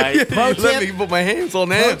titty. Like, Pro Let tip. me put my hands on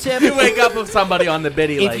Pro that. tip. you wake up with somebody on the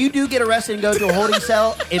biddy. If Like, you do get arrested and go to a holding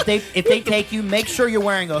cell, if they take you, make sure you're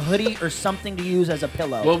wearing a hoodie or something to use as a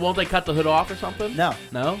pillow. well, won't they cut the hood off or something? No.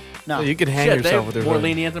 No. No. You could hang Shit, yourself they're with your more hood.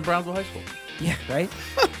 lenient than Brownsville High School. Yeah, right.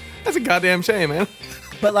 That's a goddamn shame, man.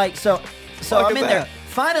 But like, so Fuck I'm is in there. that?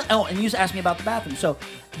 Finally, oh, and you just asked me about the bathroom. So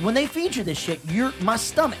when they feed you this shit, my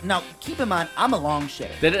stomach. Now, keep in mind, I'm a long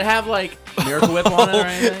shitter. Did it have like Miracle Whip on it or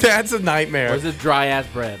anything? That's a nightmare. Or was it dry ass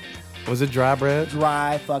bread? Was it dry bread?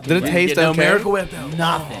 Dry fucking. Did it bread. taste Get no okay? Miracle Whip though.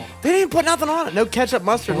 Nothing. They didn't put nothing on it. No ketchup,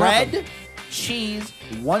 mustard, Bread, nothing. cheese,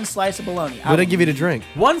 one slice of bologna. What did they give you to drink?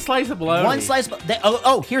 One slice of bologna. One slice.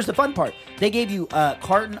 Here's the fun part. They gave you a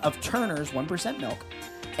carton of Turner's 1% milk,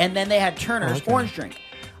 and then they had Turner's Okay. orange drink.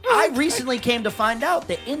 I recently came to find out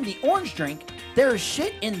that in the orange drink, there is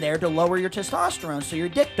shit in there to lower your testosterone, so your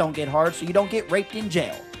dick don't get hard, so you don't get raped in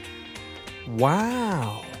jail.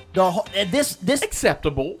 Wow. This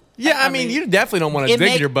acceptable. Yeah, I mean, you definitely don't want to it dig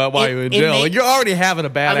make- your butt while it- you're in it jail. make- Like, you're already having a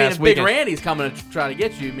I badass mean, if Big weekend. Randy's coming to try to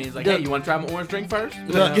get you, it means like, Dude. hey, you want to try my orange drink first?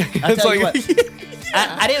 Look, I It's tell you like- what,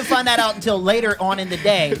 I didn't find that out until later on in the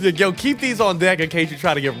day. Like, yo, keep these on deck in case you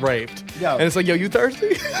try to get raped. Yo. And it's like, yo, you thirsty?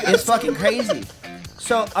 It's fucking crazy.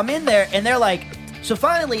 So I'm in there, and they're like, so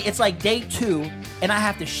finally it's like day 2, and I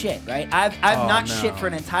have to shit, right? I've not no. shit for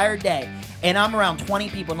an entire day, and I'm around 20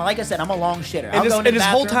 people, and like I said, I'm a long shitter. I'll And go in the this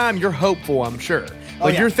whole bathroom. time, you're hopeful, I'm sure. Oh,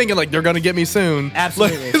 Like, yeah. you're thinking, like, they're going to get me soon.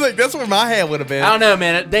 Absolutely. Like, that's where my head would have been. I don't know,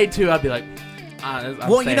 man. At day 2, I'd be like, I'm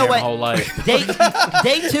Well, you staying know here what? my whole life. Day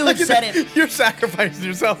 2 had set in. You're sacrificing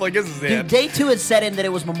yourself like this is Dude, it. day 2 had set in that it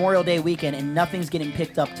was Memorial Day weekend, and nothing's getting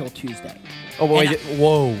picked up till Tuesday. Oh, wait. and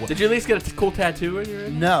Whoa. Did you at least get a cool tattoo when you were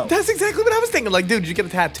in? No. That's exactly what I was thinking. Like, dude, did you get a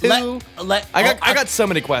tattoo? I got so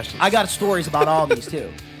many questions. I got stories about all these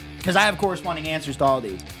too, because I have corresponding answers to all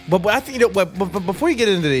these. But I think, you know, but before you get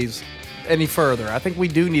into these any further, I think we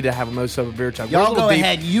do need to have a most sober beer chug. We're a Y'all little go deep,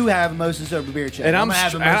 ahead. You have Moses Sober Beer Check. and I'm gonna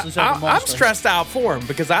have a Moses Sober I'm Monster. stressed out for him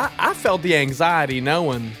because I felt the anxiety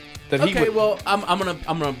knowing that he Okay, would. well, I'm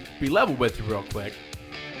gonna be level with you real quick.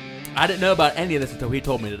 I didn't know about any of this until he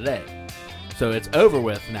told me today. So it's over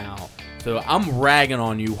with now. So I'm ragging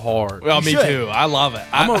on you hard. Well, You me should. too. I love it.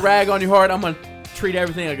 I'm gonna rag on you hard. I'm gonna treat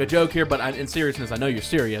everything like a joke here, but in seriousness, I know you're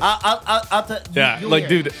serious.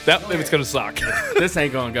 Dude, it's gonna suck. This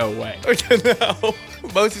ain't gonna go away. No.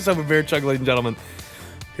 Mostly Sober Beer Chug, ladies and gentlemen.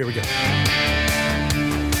 Here we go.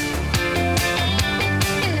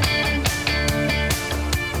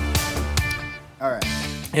 All right.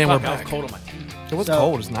 And Fuck, we're I was back. cold on my teeth. It was So-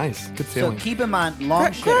 cold. It's nice. Good So feeling. keep in mind,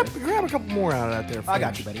 long grab shitter. a couple more out of that there. I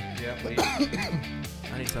got French. you, buddy. Yeah, please.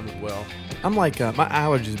 I need some as well. I'm like, my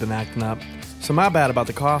allergies been acting up. So my bad about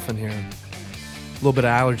the coughing here. A little bit of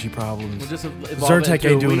allergy problems. We'll just evolve it Zyrtec into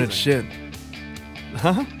ain't a doing wheezing. its shit.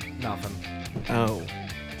 Huh? Nothing. Oh,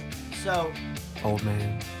 So, old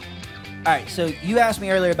man. all right. So you asked me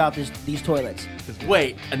earlier about these toilets.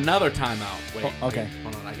 Wait, another timeout. Wait. Oh, okay. Wait,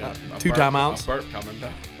 hold on, I got a Two burp- timeouts? A burp coming.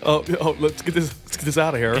 Oh, let's get this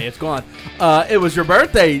out of here. Hey, it's gone. It was your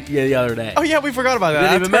birthday the other day. Oh yeah, we forgot about that.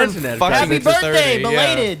 Didn't even I turned mention that. fucking Happy into birthday, 30, yeah.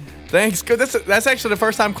 belated. Thanks. Good. That's actually the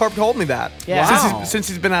first time Carp told me that. Yeah. Wow. Since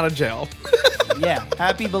he's been out of jail. Yeah,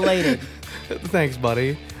 happy belated. Thanks,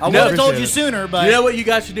 buddy. I would No, have told you appreciate sooner, but You know what you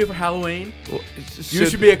guys should do for Halloween? it. Well, You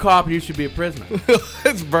should be a cop and you should be a prisoner.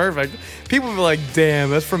 It's perfect. People will be like, "Damn,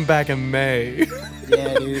 that's from back in May."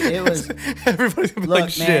 yeah, dude, it was. Everybody's gonna be Look,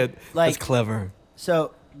 like, man, "Shit, like- that's clever."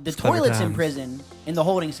 So the clever toilets in times. prison, in the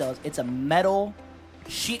holding cells, it's a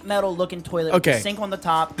sheet metal looking toilet with Okay. a sink on the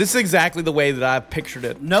top, This is exactly the way that I pictured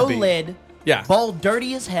it. no to be. lid, Yeah. bowl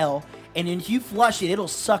dirty as hell, and if you flush it, it'll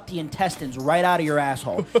suck the intestines right out of your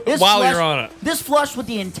asshole. While you're on it. This flush with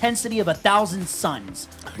the intensity of 1,000 suns.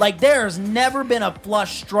 Like, there's never been a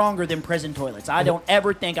flush stronger than prison toilets. I don't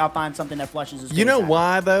ever think I'll find something that flushes as good You know as that.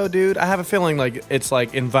 why though, dude? I have a feeling like it's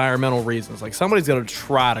like environmental reasons. Like somebody's gonna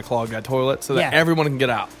try to clog that toilet so that Yeah. everyone can get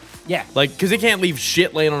out. Yeah. Like, because they can't leave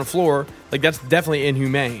shit laying on the floor. Like that's definitely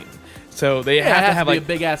inhumane. So they Yeah, it have has to have be like a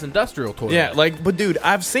big ass industrial toilet. yeah, like but dude,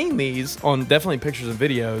 I've seen these on definitely pictures and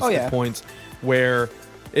videos Oh, yeah. at points where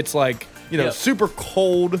it's like Yeah. super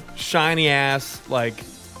cold, shiny ass like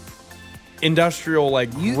industrial like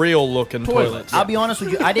You- real looking toilets. I'll be honest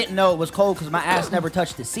with you, I didn't know it was cold because my ass never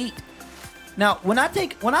touched the seat. Now, when I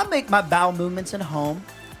make my bowel movements at home,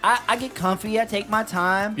 I get comfy. I take my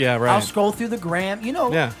time. Yeah, right. I'll scroll through the gram. You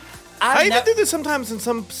know. Yeah. I even do this sometimes in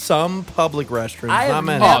some public restrooms. I have Not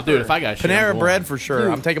many. Oh, dude, if I got shit, I'm Panera going. Bread for sure.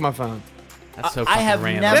 Dude. I'm taking my phone. That's so I fucking have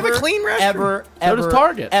random. never, They have a clean restroom. ever, So does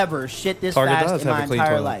Target. ever shit this Target fast does in have my a clean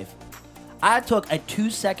entire toilet. life. I took a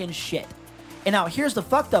 2-second shit. And now here's the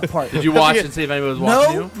fucked up part. Did you watch and see if anybody was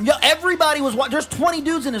watching you? No, everybody was watching. There's 20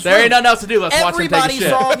 dudes in this There room. ain't nothing else to do. Let's watch him take a Everybody shit.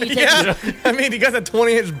 saw me take a Yeah. shit. I mean, you got a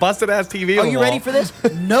 20-inch busted ass TV. Are on the you wall. ready for this?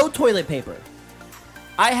 No toilet paper.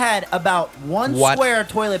 I had about one What? square of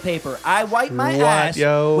toilet paper. I wiped my What, ass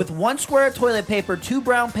yo? with one square of toilet paper, 2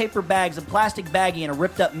 brown paper bags, a plastic baggie, and a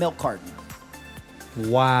ripped up milk carton.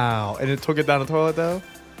 Wow. And it took it down the toilet though?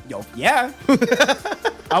 Yo, yeah.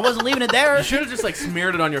 I wasn't leaving it there. You should have just like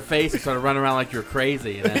smeared it on your face and started running around like you're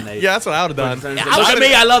crazy. And then they Yeah, that's what I would have done. Look I was at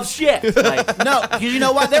me, I love shit. Like, No, because you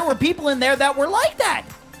know what? There were people in there that were like that.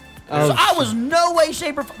 Oh, So I was no way,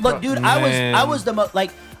 shape, or look, dude. Man. I was the most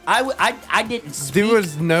like I didn't speak. There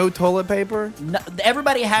was no toilet paper? No,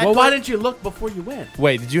 everybody had. well, why toilet- didn't you look before you went?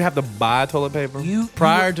 Wait, did you have to buy toilet paper You-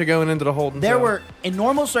 prior you- to going into the holding There cell? were, in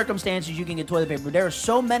normal circumstances, you can get toilet paper. There are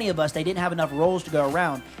so many of us, they didn't have enough rolls to go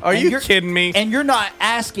around. Are And you you're- kidding me? And you're not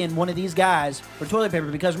asking one of these guys for toilet paper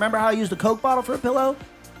because remember how I used a Coke bottle for a pillow?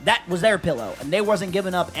 That was their pillow, and they wasn't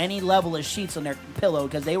giving up any level of sheets on their pillow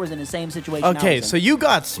because they was in the same situation. I Okay, was so in. you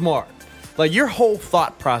got smart. Like your whole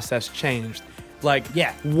thought process changed. Like,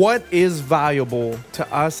 Yeah. what is valuable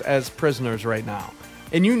to us as prisoners right now?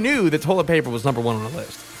 And you knew that toilet paper was number one on the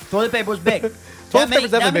list. Toilet paper was big. Toilet that many, paper's definitely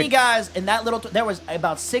that many big. guys in that little. There was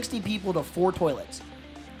about 60 people to 4 toilets.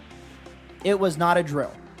 It was not a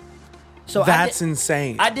drill. So That's I did,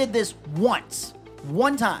 insane. I did this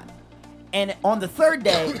one time, and on the third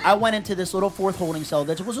day, I went into this little 4th holding cell.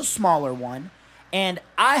 That was a smaller one, and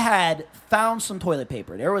I had found some toilet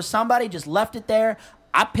paper. There was somebody just left it there.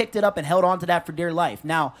 I picked it up and held on to that for dear life.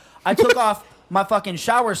 Now I took off my fucking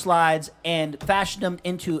shower slides and fashioned them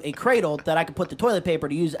into a cradle that I could put the toilet paper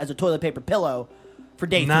to use as a toilet paper pillow for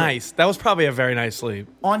day 3. Nice. That was probably a very nice sleep.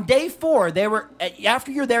 On day 4, they were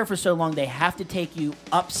after you're there for so long, they have to take you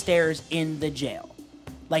upstairs in the jail.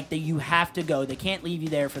 Like you have to go. They can't leave you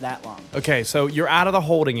there for that long. Okay, so you're out of the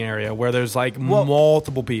holding area where there's like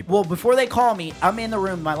multiple people. Well, before they call me, I'm in the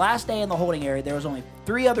room. My last day in the holding area, there was only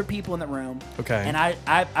 3 other people in the room. Okay. And I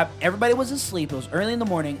everybody was asleep. It was early in the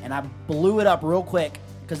morning, and I blew it up real quick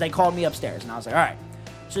because they called me upstairs, and I was like, all right.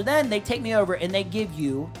 So then they take me over and they give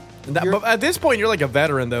you But at this point, you're like a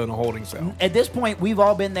veteran, though, in a holding cell. At this point, we've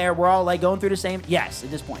all been there. We're all like going through the same. Yes,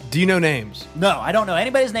 at this point. Do you know names? No, I don't know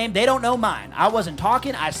anybody's name. They don't know mine. I wasn't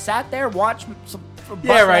talking. I sat there, watched some.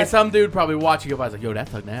 Yeah, right. Some dude probably watching you. I was like, yo, that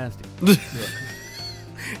thug nasty.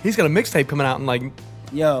 He's got a mixtape coming out in like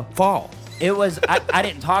fall. It was. I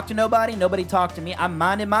didn't talk to nobody. Nobody talked to me. I'm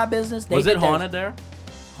minding my business. Was it haunted there?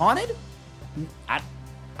 Haunted?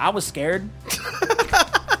 I was scared.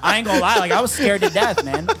 I ain't gonna lie, like I was scared to death,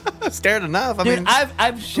 man. Scared enough. I Dude, mean,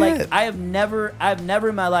 I have never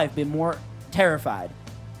in my life been more terrified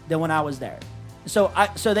than when I was there. So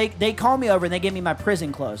they called me over and they gave me my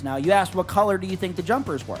prison clothes. Now you asked what color do you think the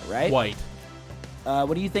jumpers were, right? White.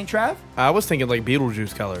 What do you think, Trav? I was thinking like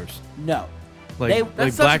Beetlejuice colors. No.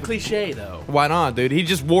 That's such a cliche, though. Why not, dude? He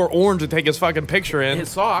just wore orange to take his fucking picture in. His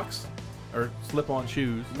socks or slip-on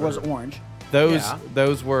shoes was orange.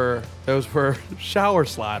 Those were shower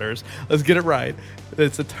sliders. Let's get it right.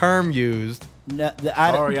 It's a term used. No,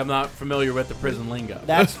 Sorry, I'm not familiar with the prison lingo.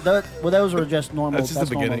 Those were just normal. That's just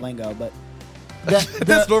the normal beginning. lingo, but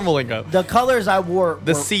that's normal lingo. The colors I wore.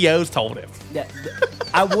 The COs told him.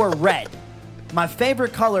 I wore red. My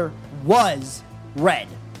favorite color was red,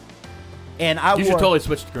 and you should totally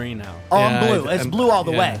switch to green now. I'm blue. It's blue all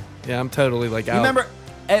the way. Yeah, I'm totally like. You remember?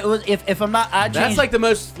 It was if I'm not. That's like the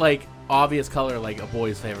most like obvious color, like a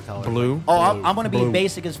boy's favorite color. Blue. Like, blue. I'm gonna be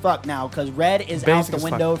basic as fuck now because red is basic out the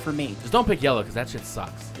window for me. Just don't pick yellow because that shit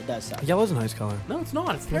sucks. It does suck. Yellow's a nice color. No, it's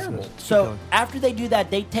not. It's terrible. So after they do that,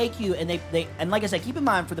 they take you and they and like I said, keep in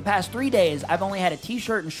mind for the past 3 days, I've only had a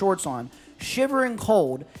t-shirt and shorts on, shivering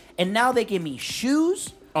cold, and now they give me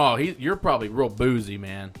shoes. Oh, you're probably real boozy,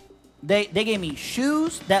 man. They gave me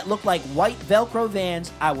shoes that look like white Velcro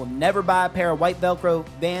Vans. I will never buy a pair of white Velcro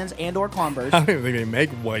Vans and or Converse. I don't even think they make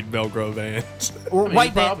white Velcro Vans. Or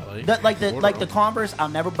white Vans, like the Converse. I'll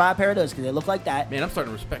never buy a pair of those because they look like that. Man, I'm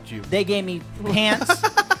starting to respect you. They gave me pants,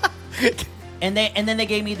 and then they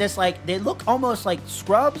gave me this like they look almost like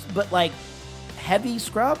scrubs, but like heavy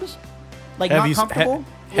scrubs, like not comfortable,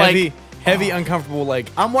 heavy, uncomfortable. Like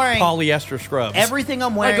I'm wearing polyester scrubs. Everything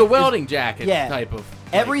I'm wearing like a welding jacket type of.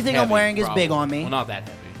 Everything I'm wearing is big on me. Well, not that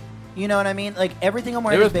heavy. You know what I mean? Like everything I'm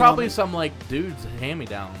wearing is big There was probably on me. some like dudes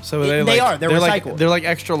hand-me-downs. So they're recycled. They're like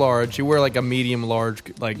extra large. You wear like a medium large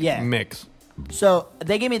mix. So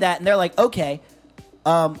they give me that and they're like, okay,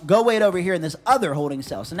 go wait over here in this other holding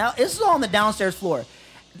cell. So now this is all on the downstairs floor.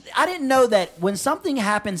 I didn't know that when something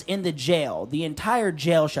happens in the jail, the entire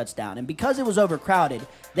jail shuts down. And because it was overcrowded,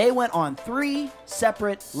 they went on 3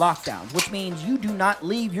 separate lockdowns, which means you do not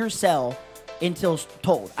leave your cell until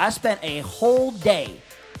told. I spent a whole day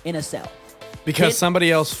in a cell. Because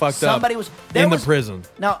somebody else fucked up in the prison.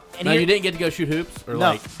 Now, you didn't get to go shoot hoops or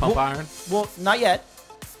like pump iron? Well, not yet.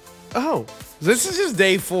 Oh. This is just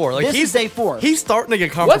day 4. Like this is day 4. He's starting to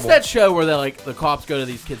get comfortable. What's that show where the cops go to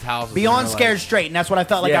these kids' houses? Beyond Scared Straight, and that's what I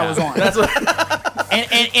felt like I was on. That's what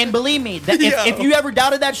and believe me, if you ever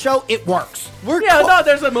doubted that show, it works. No,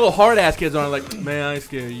 there's some little hard ass kids on it like, "May I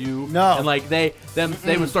scare you?" No, and like they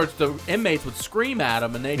would start. The inmates would scream at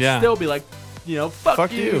them, and they'd still be like,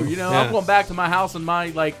 fuck you. I'm going back to my house in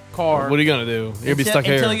my car. What are you gonna do? You'll be stuck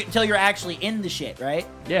here until you're actually in the shit, right?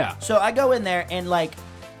 Yeah. So I go in there and like.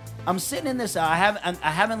 I'm sitting in this cell. I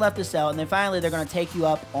haven't left the cell, and then finally they're going to take you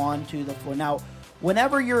up onto the floor. Now,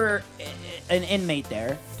 whenever you're an inmate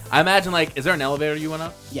there, I imagine is there an elevator you went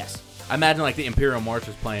up? Yes. I imagine the Imperial March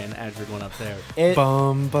was playing as you're going upstairs.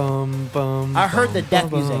 Bum bum bum. I heard the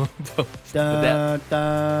death music. Yeah,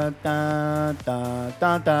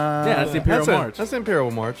 that's the Imperial March. That's the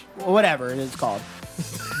Imperial March. Whatever it is called.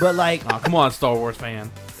 But oh, come on, Star Wars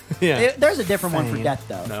fan. Yeah. There's a different one for death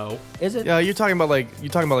though. No. Is it? Yeah, you're talking about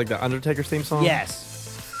the Undertaker's theme song?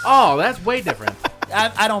 Yes. Oh, that's way different.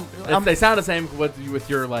 I don't. They sound the same with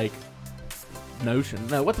your notion.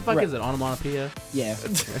 No, what the fuck is it? Onomatopoeia? Yeah.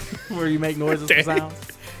 Where you make noises and sounds?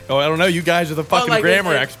 Oh, I don't know. You guys are the fucking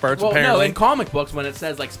grammar experts, apparently. No, in comic books when it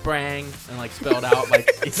says sprang and spelled out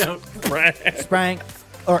sprang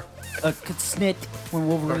or snit when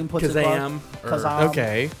Wolverine puts his Kazam.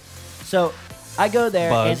 Okay. So I go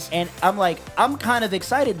there and I'm kind of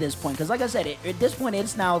excited at this point because, like I said, at this point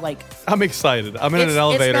it's now I'm excited. I'm in an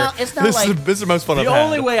elevator. It's now this is the most fun I've had. The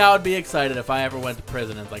only way I would be excited if I ever went to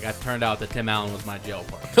prison is I turned out that Tim Allen was my jail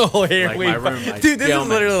partner. Oh, here we go. Dude, this is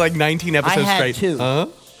literally 19 episodes straight. Two. Huh?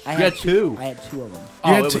 I had two. I had 2 of them.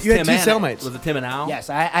 You had 2 cellmates. Was it Tim and Al? Yes,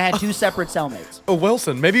 I had 2 separate cellmates. Oh,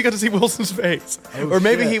 Wilson. Maybe you got to see Wilson's face, or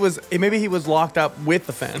maybe he was locked up with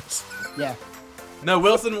the fence. Yeah. No,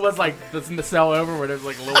 Wilson was in the cell over where there's a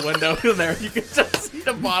little window in there. You could just see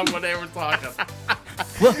the bottom when they were talking.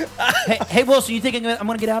 Well, hey, Wilson, you think I'm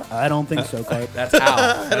going to get out? I don't think so, Clark. That's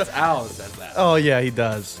Al. That's Al that says that. Oh yeah, he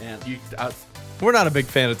does. Man, We're not a big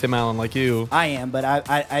fan of Tim Allen like you. I am, but I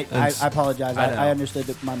apologize. I know. I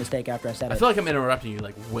understood my mistake after I said I it. feel like I'm interrupting you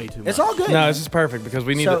like way too much. It's all good. No, this is perfect because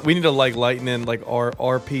we need to like lighten in like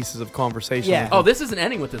our pieces of conversation. Yeah. Oh, this isn't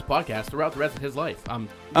ending with this podcast. Throughout the rest of his life. Yeah.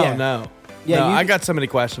 Oh no. Yeah, no, you- I got so many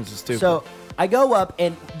questions. It's stupid. So I go up,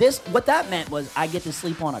 and what that meant was I get to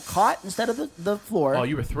sleep on a cot instead of the floor. Oh,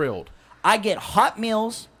 you were thrilled. I get hot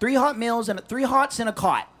meals, 3 hot meals, and 3 hots in a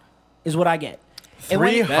cot is what I get. And when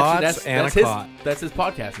 3 you- hots and a cot. That's his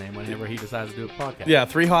podcast name whenever he decides to do a podcast. Yeah,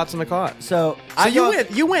 3 hots and a cot. So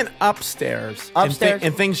you went upstairs. Upstairs.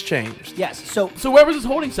 and things changed. Yes. So So where was his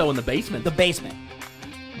holding cell in the basement? the basement,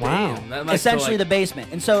 Wow. Damn, that must essentially feel the basement,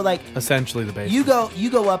 and so like. Essentially the basement. You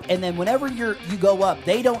go up, and then whenever you go up,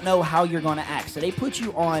 they don't know how you're going to act. So they put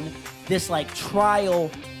you on this like trial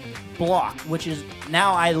block, which is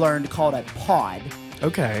now I learned called a pod.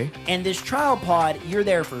 Okay. And this trial pod, you're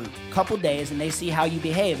there for a couple days, and they see how you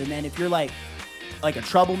behave. And then if you're like a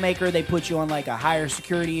troublemaker, they put you on like a higher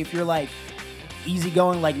security. If you're like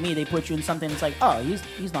easygoing like me, they put you in something that's like, oh,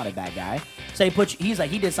 he's not a bad guy. So they put you, he's like,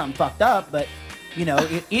 he did something fucked up, but you know,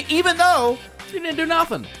 even though You didn't do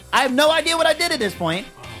nothing. I have no idea what I did at this point.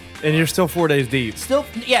 And you're still 4 days deep. Still,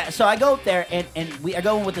 yeah. So I go up there, and I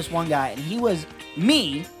go in with this one guy, and he was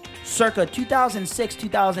me, circa 2006,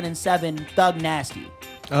 2007, Thug Nasty.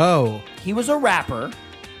 Oh. He was a rapper.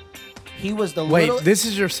 He was the Wait, little. this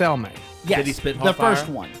is your cellmate. Yes, Did he spit hot the fire? first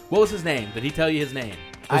one. What was his name? Did he tell you his name?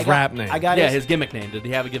 His rap name. I got Yeah, his gimmick name. Did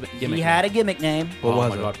he have a gimmick name? He had a gimmick name, What oh was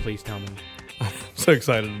my it? god, please tell me. So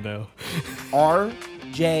excited to know.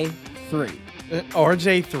 RJ3.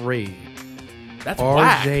 RJ3. That's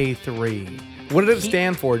whack. RJ3. What did it He-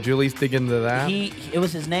 stand for? Julie's dig into that. It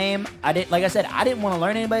was his name. I didn't, like I said, I didn't want to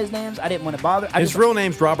learn anybody's names. I didn't want to bother. His real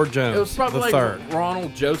name's Robert Jones. It was probably the like third.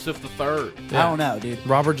 Ronald Joseph III. I don't know, dude.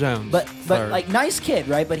 Robert Jones. But third. like nice kid,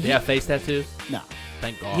 right? But Did he he have face tattoos? no.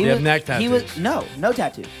 Thank God. He You have was, neck He was tattoos? no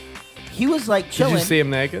tattoo. He was like did chilling. you see him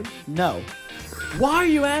naked? No. Why are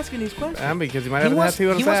you asking these questions? Because he might He have a wants, tattoo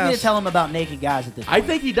on he his wants me ass. to tell him about naked guys at this point. I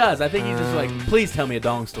think he does. I think he's just like, please tell me a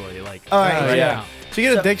dong story. Like, All right, Oh, yeah. now. Did you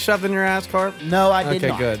get So- a dick shoved in your ass, Carp? No, I did okay,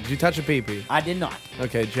 not. good. Did you touch a pee-pee? I did not.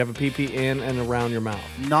 Okay, did you have a pee-pee in and around your mouth?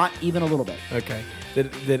 Not even a little bit. Okay.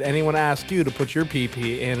 Did anyone ask you to put your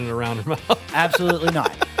pee-pee in and around your mouth? Absolutely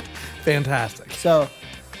not. Fantastic. So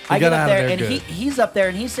I got get out up of there, there and good. he's up there,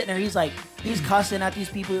 and he's sitting there. He's like, he's cussing at these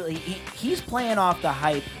people. He's playing off the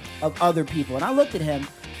hype of other people. And I looked at him,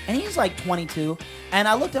 and he's like 22. And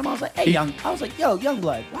I looked at him. I was like, hey, young. I was like, yo,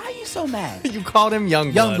 Youngblood, why are you so mad? You called him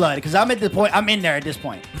Youngblood. Youngblood, because I'm at the point. I'm in there at this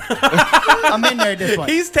point. I'm in there at this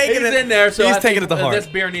point. He's taking He's it in there, so he's I taking think it to heart. This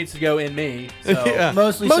beer needs to go in me. So. Yeah.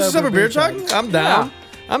 Mostly sober sober beer beer chuck. chugging. I'm down. Yeah.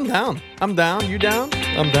 I'm down. I'm down. You down?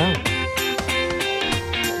 I'm down.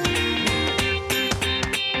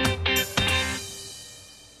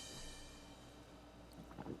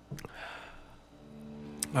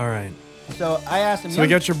 All right. So I asked him. So we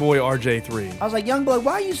got your boy RJ3. I was like, Youngblood,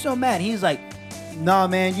 why are you so mad? He's like, nah,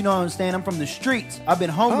 man, you don't understand. I'm from the streets. I've been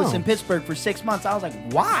homeless Oh. in Pittsburgh for 6 months. I was like,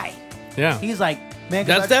 why? Yeah. He's like, man, 'cause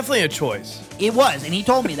That's I- definitely a choice. It was, and he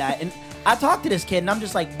told me that. And I talked to this kid, and I'm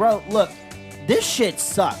just like, bro, look, this shit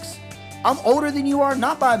sucks. I'm older than you are,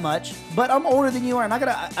 not by much, but I'm older than you are, and I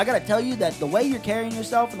gotta tell you that the way you're carrying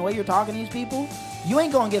yourself and the way you're talking to these people, you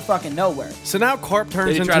ain't gonna get fucking nowhere. So now Carp turns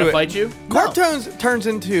Did he into try to a- fight you? Carp No. turns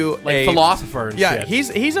into Like a philosopher and Yeah,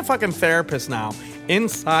 shit. he's a fucking therapist now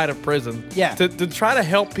inside of prison. Yeah. To try to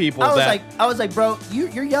help people. I that was like, bro,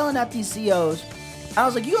 you're yelling at these COs. I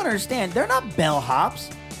was like, you understand? They're not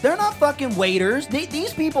bellhops. They're not fucking waiters.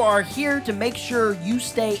 These people are here to make sure you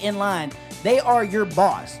stay in line. They are your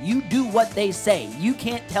boss. You do what they say. You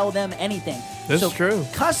can't tell them anything. This is true.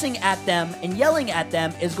 Cussing at them and yelling at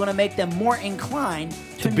them is going to make them more inclined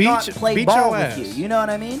to beat not you- play beat ball your with ass. you. You know what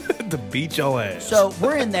I mean? to beat your ass. So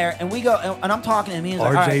we're in there, and we go, and I'm talking to him. He's like,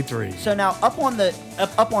 all right. RJ3. So now up on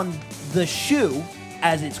the shoe,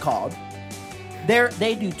 as it's called,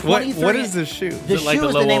 they do 23. what is the shoe? The Is it like shoe the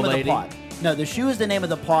is the little name old of the lady? pod. No, the shoe is the name of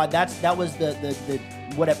the pod. That was the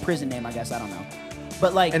what a prison name, I guess. I don't know,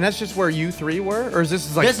 but like. And that's just where you three were, or is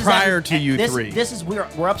this like this is prior at- to you this, three? This is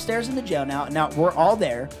we're upstairs in the jail now. Now we're all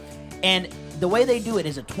there, and the way they do it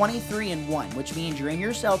is a 23-1, which means you're in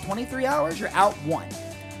your cell 23 hours, you're out 1.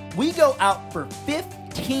 We go out for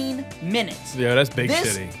 15 minutes. Yeah, that's big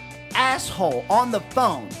This shitty. asshole on the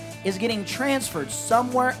phone is getting transferred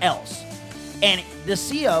somewhere else. And the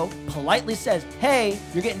CO politely says, hey,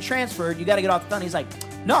 you're getting transferred. You got to get off the phone. He's like,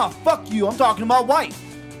 nah, fuck you. I'm talking to my wife.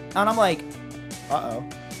 And I'm like, uh-oh.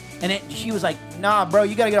 And she was like, nah, bro,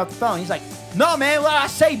 you got to get off the phone. He's like, no, man, what I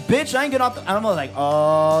say, bitch, I ain't getting off the... And I'm like,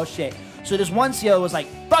 oh, shit. So this one CO was like,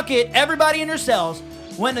 fuck it, everybody in your cells.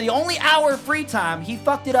 When the only hour of free time, he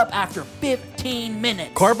fucked it up after 15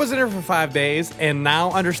 minutes. Carp was in there for 5 days and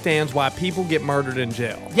now understands why people get murdered in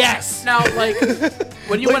jail. Yes. Now, like,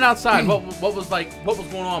 when you went outside, what was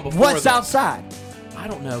going on before? What's outside? I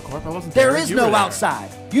don't know, Carp. I wasn't there. There is no outside.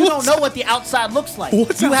 You don't know what the outside looks like.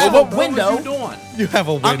 What's you outside? have a window. What was you doing? You have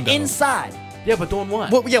a window. I'm inside. Yeah, but doing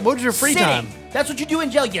what? What was your free Sitting. time? That's what you do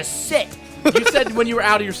in jail. You sit. You said when you were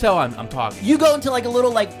out of your cell, I'm talking. You go into like a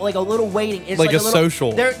little waiting. It's Like a little,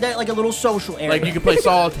 social. They're like a little social area. Like you could play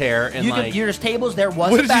solitaire and There's tables. There was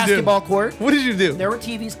What a did you do? basketball court. What did you do? There were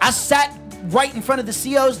TVs. I sat right in front of the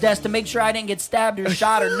CO's desk to make sure I didn't get stabbed or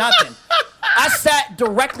shot or nothing. I sat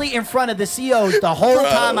directly in front of the CO's the whole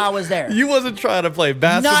time I was there. You wasn't trying to play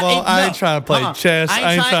basketball. I ain't trying to play chess.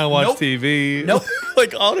 I ain't trying to watch TV. Nope.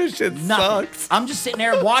 Like, all this shit Nothing. sucks. I'm just sitting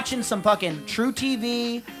there watching some fucking True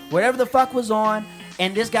TV, whatever the fuck was on,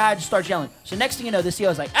 and this guy just starts yelling. So next thing you know, the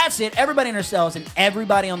CO's like, that's it, everybody in their cells, and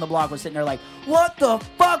everybody on the block was sitting there like, what the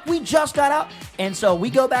fuck, we just got out? And so we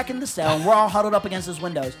go back in the cell, and we're all huddled up against his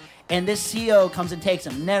windows, and this CO comes and takes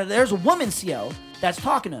him. Now, there's a woman CO that's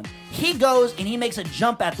talking to him. He goes, and he makes a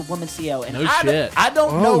jump at the woman CO, and I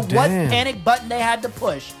don't know what panic button they had to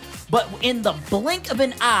push, but in the blink of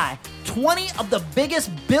an eye, 20 of the biggest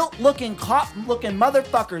built-looking, cop-looking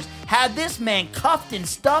motherfuckers had this man cuffed and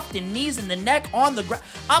stuffed and knees in the neck on the ground.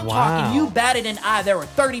 I'm talking, you batted an eye. There were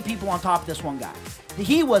 30 people on top of this one guy.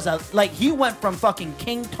 He was he went from fucking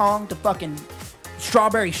King Kong to fucking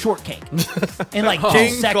strawberry shortcake in like 2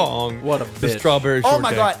 King seconds. Kong. What a bitch. The strawberry shortcake. Oh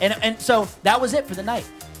my God. And so that was it for the night.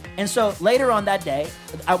 And so later on that day,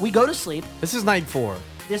 we go to sleep. This is night 4.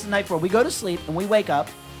 This is night 4. We go to sleep and we wake up,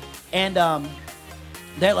 and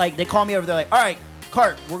they're like, they call me over. They're like, all right,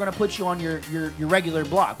 Cart, we're gonna put you on your regular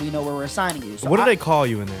block. We know where we're assigning you. So What did they call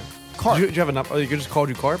you in there? Carp. Did you have enough? Oh, you just called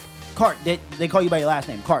you Carp? Cart. They call you by your last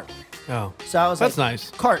name, Cart. Oh, So I was that's like, nice.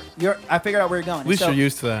 Cart, I figured out where you're going. At least you're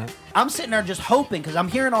used to that. I'm sitting there just hoping, because I'm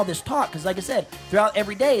hearing all this talk. Because like I said, throughout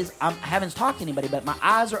every day, I haven't talked to anybody, but my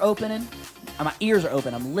eyes are opening, and my ears are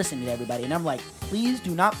open. I'm listening to everybody, and I'm like, please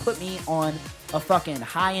do not put me on a fucking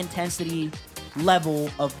high intensity level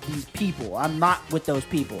of these people. I'm not with those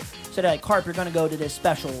people. So they're like, Carp, you're gonna go to this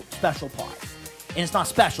special pod. And it's not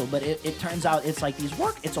special, but it turns out it's like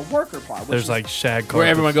it's a worker pod. There's like shag carpets. Where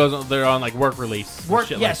everyone goes, they're on like work release.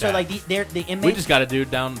 yeah, like so that. like the inmates. We just got a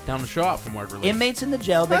dude down the shop from work release. Inmates in the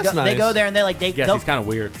jail. They That's go. They nice. go there and they're like Yes, he's kind of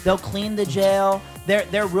weird. They'll clean the jail. They're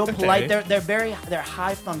real polite. Okay. They're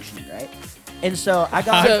high functioning, right? And so I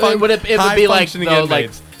got So it would be like high-functioning the like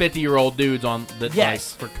inmates. 50-year-old dudes on the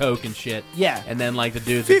Yes. like for coke and shit. Yeah. And then like the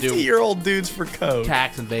dudes that do 50-year-old dudes for code.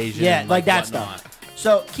 tax invasion. yeah, and, like that whatnot. stuff.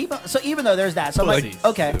 So So even though there's that, so I'm like, Pussies.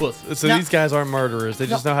 okay, So Now- these guys aren't murderers. They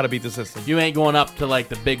just know how to beat the system. You ain't going up to like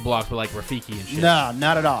the big blocks with like Rafiki and shit. no,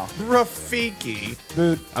 not at all, Rafiki.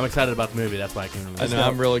 dude. I'm excited about the movie. That's why I came to I know.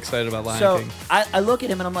 I'm real excited about Lion So King. I look at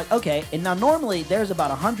him and I'm like, okay. And now normally there's about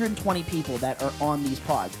 120 people that are on these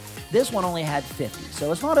pods. This one only had 50,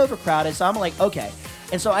 so it's not overcrowded. So I'm like, okay.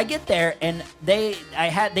 And so I get there and they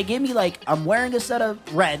gave me like, I'm wearing a set of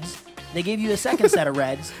reds. They gave you a second set of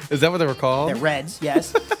reds. Is that what they were called? They're reds,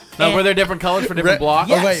 yes. No, And- were there different colors for different Red- blocks?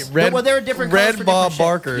 Yes. Oh wait, red. Well, there are different colors red for Bob different shit.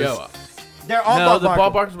 Barkers. Yo, They're all no, Bob the Barker.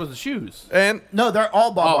 Bob Barkers was the shoes. And No, they're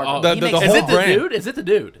all Bob Oh, Barker. oh. He The makes whole Is sense. it the brand. dude? Is it the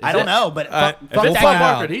dude? I don't know, but fuck If that it's find Bob guy.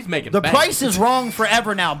 out. Barker, he's making The bank. price is wrong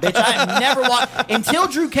forever now, bitch. I have never watched until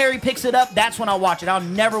Drew Carey picks it up. That's when I'll watch it. I'll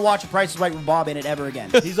never watch a Price is Right with Bob in it ever again.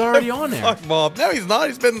 He's already on there. fuck Bob. No, he's not.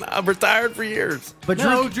 He's been retired for years. But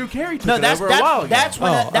No, Drew Carey took no, it that's over a while ago. that's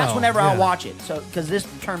when Oh, that's oh, whenever yeah. I'll watch it. So because this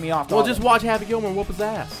turned me off. to Well, all just of it. watch Happy Gilmore whoop his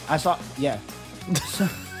ass. I saw. Yeah.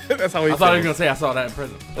 That's how he I thought he feels. was gonna say I saw that in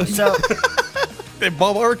prison. So Did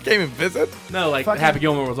Bob Barker came and visit? No, like Fucking- Happy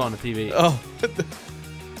Gilmore was on the TV. Oh,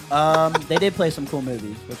 they did play some cool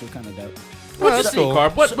movies, which was kind of dope. What'd you that's see, cool.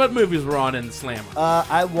 Carp? What movies were on in Slammer?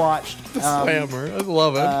 I watched Slammer. I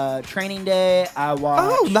love it. Training Day. I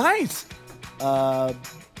watched. Oh, nice.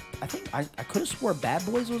 I think I could have swore Bad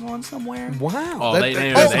Boys was on somewhere. Wow. Oh, That- they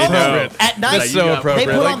that's know. so They know. appropriate. At night, That's you so got- appropriate.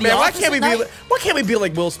 They put Like, on The man, why Office can't we at be? night? Like, why can't we be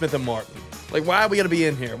like Will Smith and Martin? Like, why are we gonna be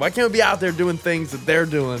in here? Why can't we be out there doing things that they're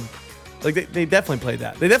doing? Like, they definitely played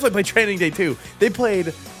that. They definitely played Training Day too. They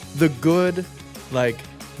played the good, like,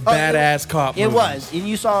 badass cop. It movies. was, and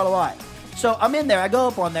you saw it a lot. So I'm in there. I go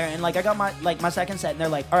up on there, and like I got my second set, and they're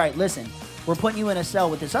like, "All right, listen, we're putting you in a cell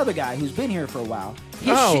with this other guy who's been here for a while.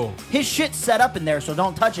 His shit's set up in there, so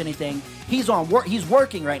don't touch anything. He's on work. He's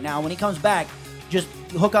working right now. When he comes back, just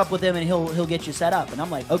hook up with him and he'll get you set up. And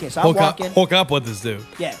I'm like, okay, so I walk in. Hook up with this dude.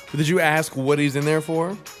 Yeah. Did you ask what he's in there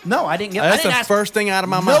for? No, I didn't get. That's I didn't the ask, first thing out of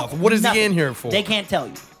my mouth. What is he in here for? They can't tell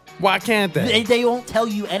you. Why can't they? They won't tell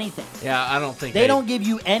you anything. Yeah, I don't think they don't give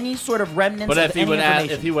you any sort of remnants. But of any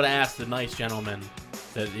information. if he would have asked the nice gentleman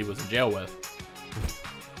that he was in jail with,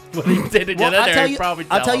 what he did to get in there, he'd probably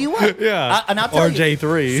tell I'll tell you what. Yeah. And I'll tell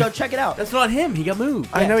RJ3. you. So check it out. That's not him. He got moved.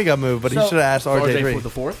 I know he got moved, but he should have asked RJ3. RJ for the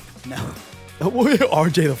fourth? No.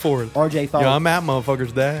 RJ the fourth. RJ thought. Yeah, I'm that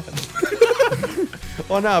motherfucker's dad.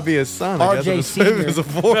 Well, no, I'll be his son. RJ Senior.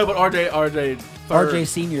 No, but RJ third. RJ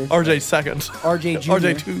Senior. RJ second. RJ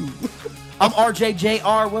Junior. RJ 2. I'm RJ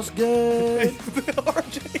JR. What's good?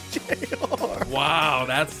 RJ JR. Wow,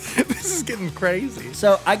 that's This is getting crazy.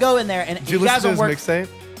 So I go in there and Did you you guys listen to will his work. mixtape?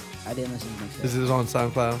 I didn't listen to his This mixtape. is on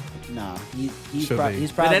SoundCloud. Nah, he's Should be. he's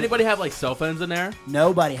Did probably. anybody have like cell phones in there?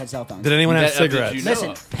 Nobody had cell phones. Did anyone have Did you cigarettes? know?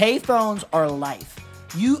 Listen, payphones are life.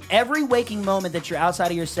 Every waking moment that you're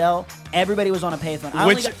outside of your cell, everybody was on a payphone. I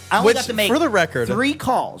only got to make for the record, 3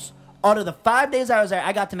 calls. Out of the 5 days I was there,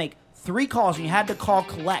 I got to make 3 calls, and you had to call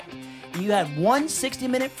collect. And you had one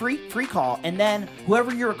 60-minute free call, and then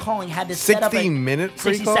whoever you were calling had to set up a 60-minute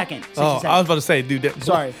free 60 call? second. 60 Oh, second. I was about to say, dude.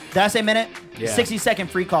 Sorry, did I say minute? Yeah.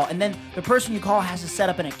 60-second free call, and then the person you call has to set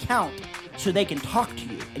up an account so they can talk to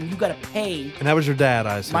you, and you got to pay. And that was your dad,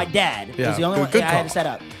 I assume. My dad Yeah, was the only one good I had call. to set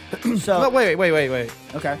up. So No, wait. okay,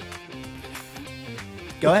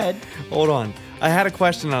 go ahead. Hold on. I had a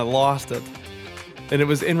question and I lost it. And it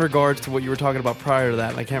was in regards to what you were talking about prior to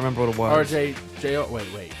that, and I can't remember what it was. RJJR.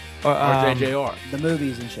 Wait. Um, RJJR. The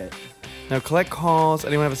movies and shit. No, collect calls.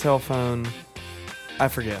 Anyone have a cell phone? I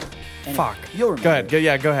forget. Anyway, Fuck. you'll remember. Go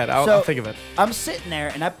ahead. Go ahead. I'll think of it. I'm sitting there,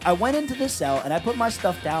 and I went into this cell, and I put my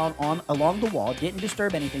stuff down along the wall. Didn't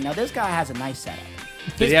disturb anything. Now, this guy has a nice setup.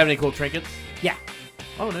 Did he have any cool trinkets? Yeah.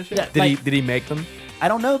 Oh, no shit. Yeah. Did he make them? I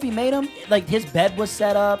don't know if he made them. Like, his bed was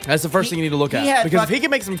set up. That's the first thing you need to look he at. had Because fuck- if he can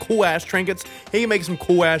make some cool ass trinkets, he can make some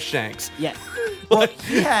cool ass shanks. Yeah. Well,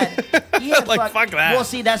 he had Like, fuck that. Well,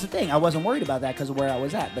 see, that's the thing. I wasn't worried about that because of where I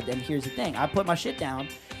was at. But then here's the thing. I put my shit down,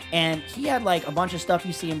 and he had, like, a bunch of stuff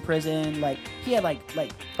you see in prison. Like, he had, like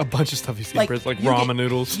A bunch of stuff you see in prison, like you ramen get-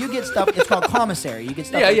 noodles. You get stuff. It's called commissary. You get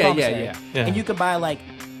stuff. Yeah, in yeah, commissary. yeah. And you can buy like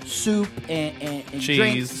soup and Cheese.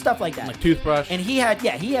 drinks, stuff like that. Like toothbrush. And he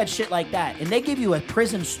had shit like that. And they give you a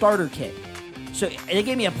prison starter kit. So they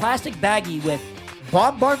gave me a plastic baggie with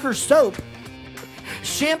Bob Barker soap,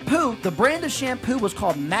 shampoo. The brand of shampoo was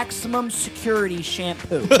called Maximum Security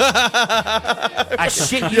Shampoo. I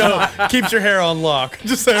shit you not. Keeps your hair on lock.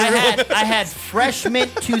 Just saying. I had fresh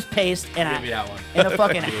mint toothpaste and Give me that one. a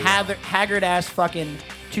fucking haggard ass fucking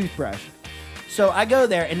toothbrush. So I go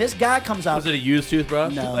there and this guy comes up. Was it a used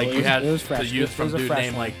toothbrush? No, like it you was- had it was fresh. to use It from was a dude fresh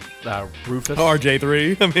named one. like Rufus.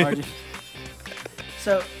 RJ3. I mean,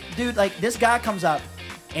 So, dude, like this guy comes up,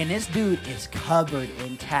 and this dude is covered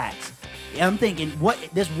in tats. I'm thinking, what?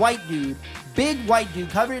 This white dude, big white dude,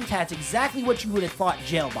 covered in tats, exactly what you would have thought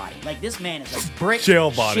jail body. Like this man is a brick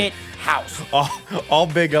Jail body. shit house. all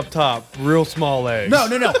big up top, real small legs. No,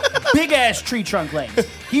 big ass tree trunk legs.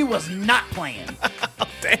 He was not playing.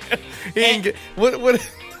 Damn. He didn't get, what?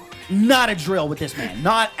 Not a drill with this man,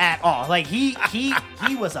 not at all. Like he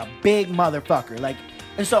was a big motherfucker. Like,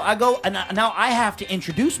 and so I go, and now I have to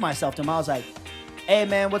introduce myself to him. I was like, "Hey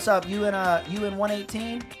man, what's up? You in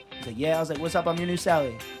 118?" He's like, "Yeah." I was like, "What's up? I'm your new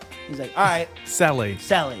Sally." He's like, "All right, Sally.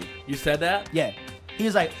 Sally." You said that? Yeah. He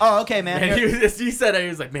was like, "Oh, okay, man." And Here- he said it. He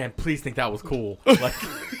was like, "Man, please think that was cool." Like,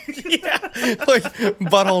 Yeah. Like,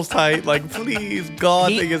 butthole's tight. Like, please, God,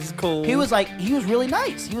 think it's cool. He was really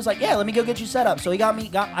nice. He was like, "Yeah, let me go get you set up." So he got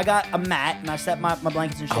I got a mat and I set my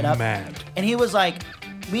blankets and shit up. mad. And he was like,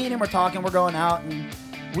 me and him were talking. We're going out and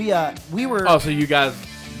we were oh, so you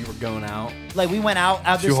were going out. like we went out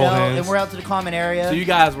the You hold cell hands? and we're out to the common area. So you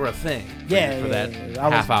guys were a thing. Yeah, for yeah, that yeah. I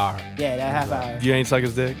was- half hour. Yeah, that half hour. You ain't suck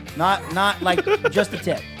his dick? Not like just a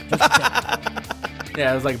tip. Just a tip.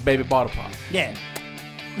 Yeah, it was like baby bottle pop. Yeah.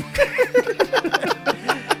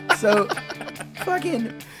 So,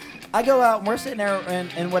 fucking, I go out and we're sitting there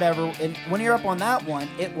and whatever. And when you're up on that one,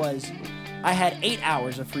 I had 8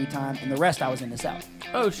 hours of free time and the rest I was in the cell.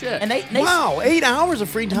 Oh shit! And they Wow, 8 hours of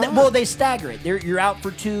free time? well, they stagger it. You're out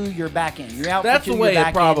for 2, you're back in. You're out That's for 2, the way you're it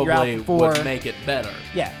back in. You're probably out for 4. would make it better.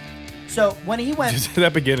 Yeah. So when he went,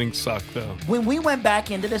 That beginning sucked, though. when we went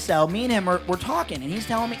back into the cell, me and him we're talking, and he's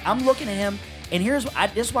telling me, I'm looking at him, and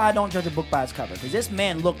this is why I don't judge a book by its cover, because this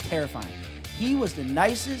man looked terrifying. He was the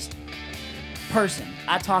nicest person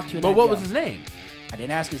I talked to in But that what jail. was his name? I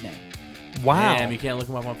didn't ask his name. Wow. Damn, you can't look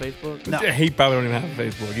him up on Facebook. No. He probably don't even have a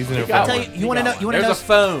Facebook. He's in there got I'll tell one. you want to know, There's a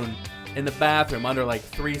phone in the bathroom under like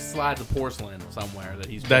 3 slides of porcelain somewhere that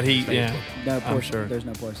he's yeah. No I'm porcelain. sure. There's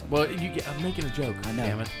no porcelain. Well, I'm making a joke. I know.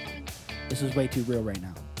 Damn it. This is way too real right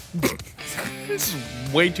now. This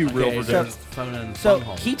is way too real for so, this. So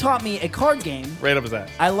he taught me a card game. Right up his ass.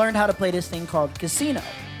 I learned how to play this thing called Casino.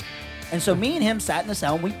 And so me and him sat in the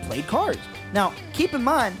cell and we played cards. Now, keep in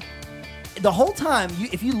mind, the whole time,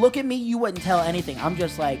 if you look at me, you wouldn't tell anything. I'm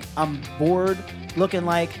just like, I'm bored, looking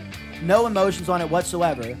like no emotions on it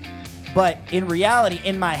whatsoever. But in reality,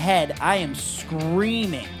 in my head, I am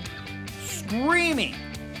screaming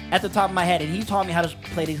at the top of my head. And he taught me how to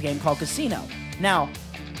play this game called Casino. Now,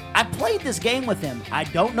 I played this game with him. I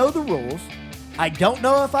don't know the rules. I don't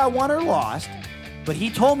know if I won or lost. But he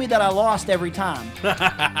told me that I lost every time.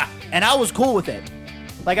 And I was cool with it.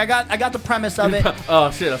 Like, I got the premise of it.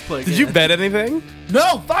 Oh, shit, let's play. Did you bet anything?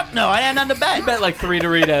 No, fuck no. I had nothing to bet. I bet like 3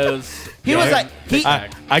 Doritos. He was like,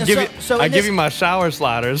 I give you my shower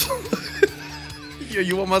sliders.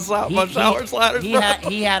 You want my shower sliders?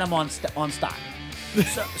 He had them on stock.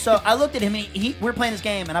 So I looked at him and we're playing this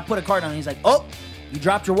game and I put a card on and he's like, oh, you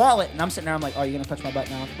dropped your wallet. And I'm sitting there, I'm like, oh, you're gonna touch my butt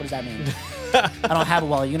now? What does that mean? I don't have a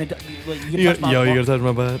wallet. You're gonna touch my butt? You gonna touch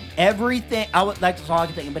my butt? Everything. That's all I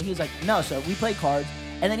could think. But he was like, no. So we played cards,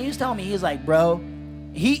 and then he was telling me, he's like, bro,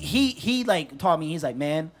 he like taught me. He's like,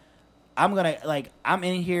 man, I'm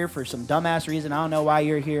in here for some dumbass reason. I don't know why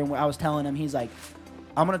you're here. And I was telling him, he's like,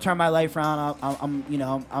 I'm gonna turn my life around.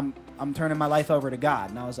 I'm turning my life over to God.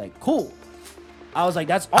 And I was like, cool. I was like,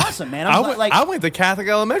 that's awesome, man. I went to Catholic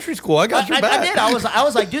elementary school. I got your back. I did. I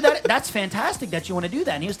was like, dude, that's fantastic that you want to do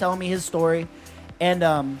that. And he was telling me his story. And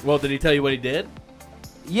well, did he tell you what he did?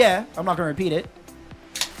 Yeah, I'm not gonna repeat it.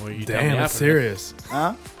 Well, you damn, that's serious.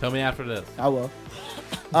 Huh? Tell me after this. I will.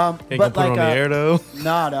 Ain't gonna put it on the air though.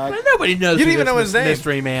 Nah, dog. Nobody knows. You don't even know his name.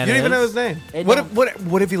 Mystery man. You don't even know his name. It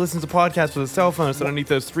What if he listens to podcasts with his cell phone and underneath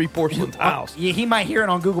those 3 porcelain tiles? Yeah, he might hear it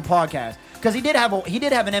on Google Podcast because he did have an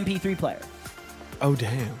MP3 player. Oh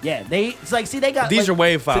damn! Yeah, it's like, see, they got these are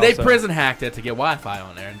WAV files. So they prison hacked it to get Wi-Fi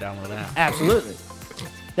on there and download it out. Absolutely.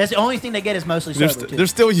 That's the only thing they get is mostly sober. They're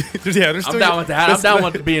still. I'm down with that. I'm down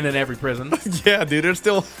with being in every prison. Yeah, dude, they're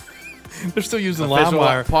still using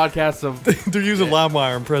LimeWire. Podcasts of they're using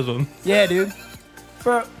LimeWire in prison. Yeah, dude.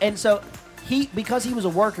 And so because he was a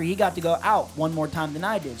worker, he got to go out one more time than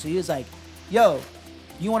I did. So he was like, "Yo,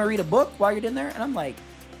 you want to read a book while you're in there?" And I'm like,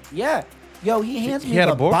 "Yeah." Yo, he hands me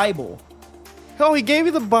the Bible. Oh, he gave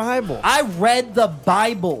you the Bible. I read the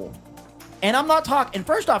Bible, and I'm not talking. And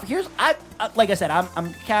first off, like I said,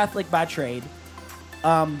 I'm Catholic by trade.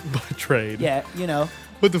 By trade. Yeah, you know.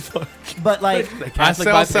 What the fuck? But like, I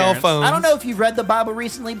sell cell phones. I don't know if you've read the Bible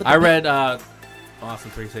recently, but I read Austin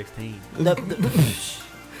 3:16.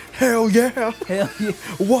 Hell yeah! Hell yeah!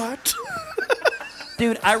 What?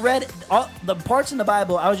 Dude, I read all the parts in the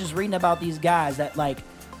Bible. I was just reading about these guys that like.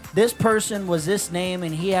 This person was this name,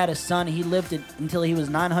 and he had a son. He lived until he was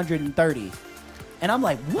 930. And I'm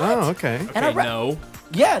like, what? Oh, okay. And no.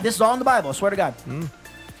 Yeah, this is all in the Bible. I swear to God.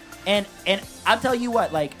 And I'll tell you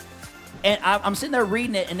what, like, and I'm sitting there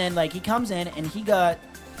reading it, and then like he comes in, and he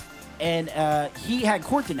had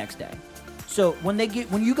court the next day. So when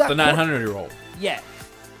you got the 900-year-old. Yeah,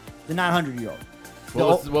 the 900-year-old.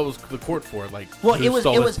 What was the court for? Like, well, it was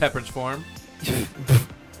Pepperidge Farm.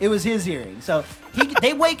 It was his hearing. So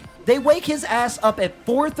they wake his ass up at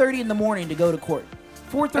 4:30 in the morning to go to court.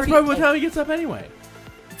 4:30. That's probably what time he gets up anyway.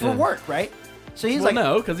 For work, right? So he's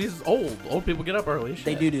no, because he's old. Old people get up early.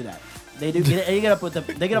 They do that. They do. They get up with the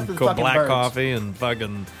fucking black birds. coffee and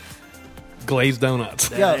fucking glazed donuts.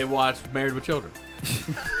 They watch Married with Children.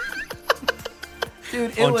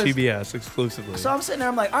 Dude, on TBS exclusively. So I'm sitting there.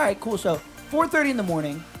 I'm like, all right, cool. So 4:30 in the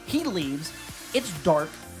morning, he leaves. It's dark.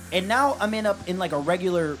 And now I'm in like a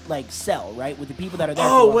regular like cell, right, with the people that are there.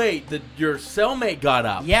 Oh wait, your cellmate got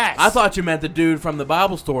up. Yes. I thought you meant the dude from the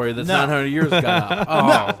Bible story that's 900 years got up.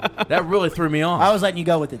 Oh, that really threw me off. I was letting you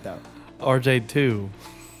go with it though. RJ2.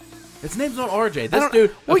 His name's not RJ. This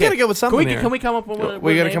dude. We gotta go with something here. Can we come up with one?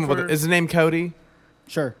 We gotta come up with. Is his name Cody?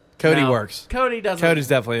 Sure. Cody works. Cody doesn't. Cody's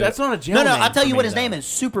definitely. That's not a jail No, name I'll tell you what his though. name is.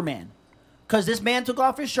 Superman. Because this man took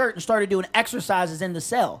off his shirt and started doing exercises in the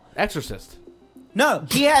cell. Exorcist. No,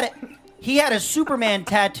 he had it. He had a Superman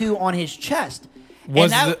tattoo on his chest.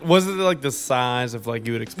 Was it like the size of like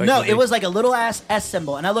you would expect? No, it was like a little ass S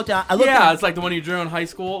symbol, and I looked at. It's like the one you drew in high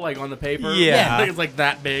school, like on the paper. Yeah. I think it's like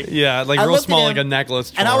that big. Yeah, like real small, like a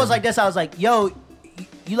necklace. And I was like this. I was like, "Yo,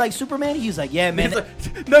 you like Superman?" He's like, "Yeah, man." He's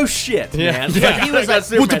like, no shit, man. Yeah. He was like,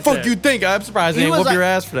 "What the fuck do you think?" I'm surprised he He didn't was whoop your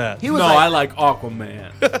like- ass for that. He was No, like, I like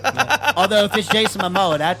Aquaman. although if it's Jason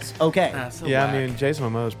Momoa, that's okay. That's so Yeah, whack. I mean Jason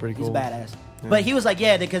Momoa is pretty cool. He's a badass. But he was like,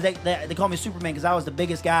 yeah, because they call me Superman because I was the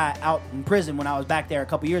biggest guy out in prison when I was back there a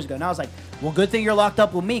couple years ago. And I was like, well, good thing you're locked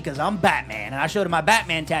up with me because I'm Batman. And I showed him my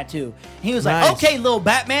Batman tattoo. He was like, okay, little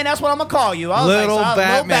Batman, that's what I'm going to call you. I was little like,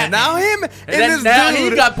 Batman. Now him and this now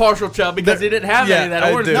dude. he got partial chub because he didn't have any of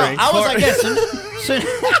that orange dude. drink. I was like, yes.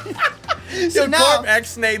 So now, Corp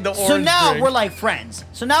X-nayed the orange so now drink. we're like friends.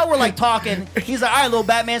 So now we're like talking. He's like, all right, little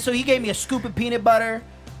Batman. So he gave me a scoop of peanut butter.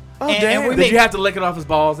 Oh, and damn. we Did you have to lick it off his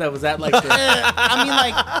balls? Was that like the... I mean,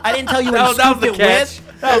 like, I didn't tell you what that he was scooped the it catch.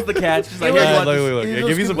 with. That was the catch. He's like, was "Hey, like- look." Look. it Yeah, was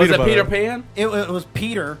give me some Was peanut it butter. Peter Pan? It was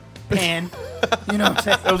Peter Pan. You know what I'm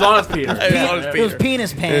saying? It was honest Peter. It was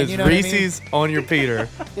penis pan. It's You know Reese's on your Peter.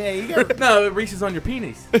 what I mean? Yeah, you got No, Reese's on your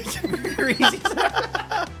penis. Reese's.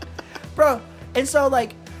 Bro, and so,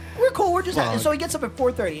 like, we're cool. We're just and so he gets up at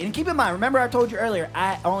 4:30. And keep in mind, remember I told you earlier,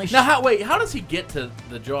 I only... Now, how does he get to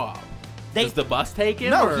the job? Does the bus take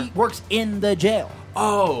him? No, or? he works in the jail.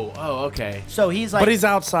 Oh, okay. So he's like... But he's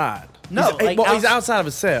outside. No, he's outside of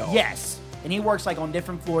a cell. Yes. And he works, like, on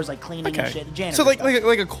different floors, like, cleaning and shit. The janitor. So like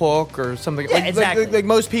a cook or something. Yeah, exactly. Like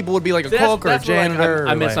most people would be like a See, cook or a that's where, like, janitor.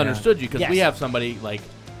 I or, like, misunderstood you because Yes. we have somebody like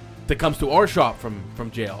that comes to our shop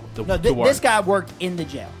from jail to work. This guy worked in the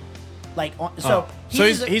jail. Like, so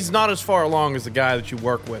he's not as far along as the guy that you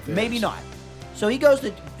work with. is. Maybe not. So he goes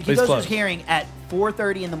to He's his close. hearing at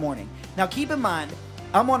 4:30 in the morning. Now keep in mind,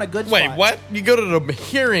 I'm on a good Wait, spot. what? You go to the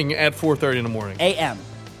hearing at 4:30 in the morning? A.M.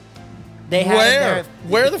 They had him Where? there.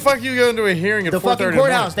 Where the fuck you going to a hearing at 4:30 The in the fucking morning?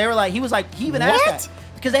 courthouse. They were like, he was like, he even What? asked that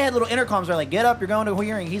because they had little intercoms. They're like, get up, you're going to a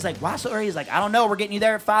hearing. He's like, why so early? He's like, I don't know. We're getting you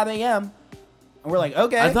there at 5 a.m. And we're like,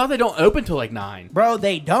 okay, I thought they don't open till like 9. bro.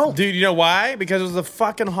 They don't. Dude, you know why? Because it was a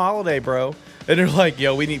fucking holiday, bro. And they're like,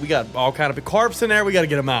 yo, we got all kind of corpse in there. We got to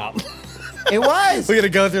get them out. It was. We got to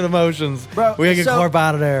go through the motions. Bro, We got to get so- corp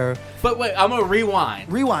out of there. But wait, I'm gonna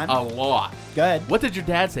rewind. Rewind. a lot. Go ahead. What did your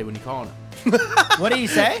dad say when you called him? What did he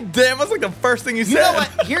say? Damn, that's like the first thing you said.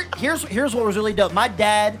 You know what? Here's what was really dope. My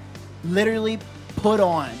dad literally put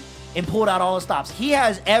on and pulled out all the stops. He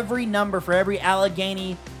has every number for every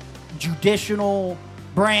Allegheny judicial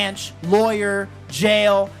branch, lawyer,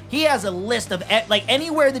 jail. He has a list of like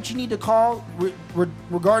anywhere that you need to call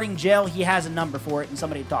regarding jail. He has a number for it and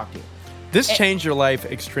somebody to talk to. This changed your life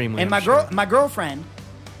extremely. And I'm sure. my girlfriend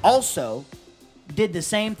also did the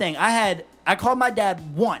same thing. I called my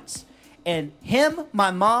dad once, and him,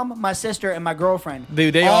 my mom, my sister, and my girlfriend.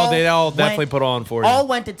 Dude, they all definitely put on for you. All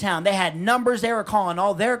went to town. They had numbers. They were calling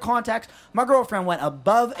all their contacts. My girlfriend went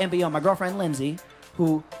above and beyond. My girlfriend Lindsay,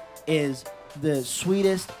 who is the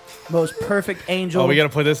sweetest, most perfect angel. Oh, we got to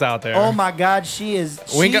put this out there. Oh my God, she is.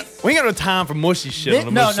 We ain't got no time for mushy shit on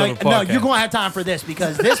the No, Mushy Sober no, podcast. you're gonna have time for this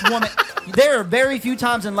because this woman. There are very few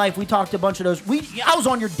times in life we talked to a bunch of those. I was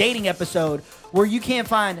on your dating episode where you can't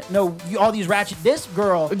find all these ratchet. This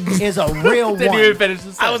girl is a real Didn't one. even finish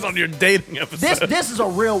the sentence. I was on your dating episode. This is a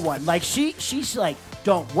real one. Like she's like,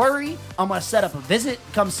 don't worry. I'm gonna set up a visit.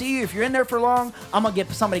 Come see you if you're in there for long. I'm gonna get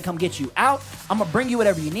somebody to come get you out. I'm gonna bring you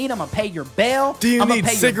whatever you need. I'm gonna pay your bail. Do you I'm gonna need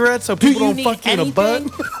pay cigarettes so Do people you don't need fuck you in the butt?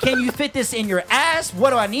 anything? Can you fit this in your ass?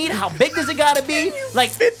 What do I need? How big does it gotta be?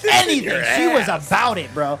 Like fit this in anything. your She was ass? about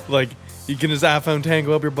it, bro. Like, you can this iPhone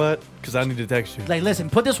tangle up your butt? Because I need to text you. Like, listen,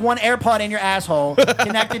 put this one AirPod in your asshole,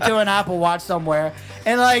 connect it to an Apple Watch somewhere,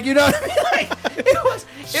 and like, you know what I mean? Like, it was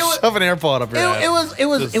Shove an AirPod up your ass. it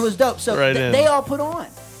was dope. So right in. they all put on,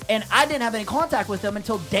 and I didn't have any contact with them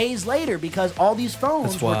until days later because all these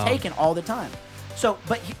phones That's were wild. taken all the time. So,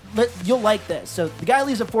 but you'll like this. So the guy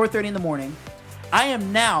leaves at 4:30 in the morning. I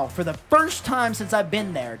am now, for the first time since I've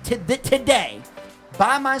been there today,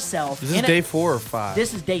 by myself. Is this day 4 or 5?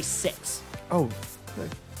 This is day 6. Oh.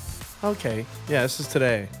 Okay. Yeah, this is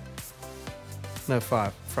today. No,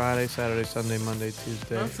 5. Friday, Saturday, Sunday, Monday,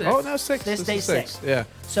 Tuesday. No, 6. Oh, no, 6. This day 6. Yeah.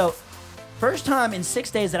 So, first time in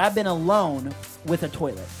 6 days that I've been alone with a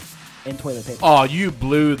toilet and toilet paper. Oh, you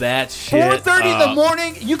blew that shit. 4:30 in the up.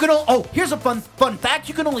 morning. You can. Here's a fun fact.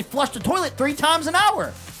 You can only flush the toilet 3 times an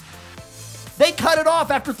hour. They cut it off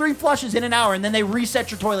after 3 flushes in an hour, and then they reset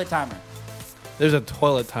your toilet timer. There's a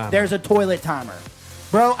toilet timer. There's a toilet timer,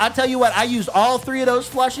 bro. I tell you what. I used all 3 of those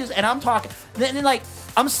flushes, and I'm talking. Then like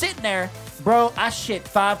I'm sitting there, bro. I shit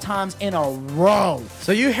 5 times in a row.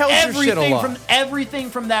 So you held your shit a lot. Everything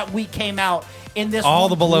from that week came out in this. All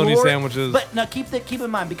the bologna glor- sandwiches. But no, keep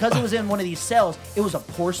in mind because it was in one of these cells. It was a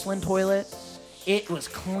porcelain toilet. It was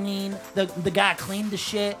clean. The guy cleaned the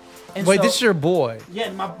shit. And Wait, so, this is your boy. yeah,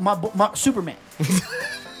 my Superman.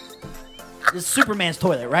 This is Superman's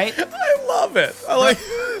toilet, right? I love it. I like.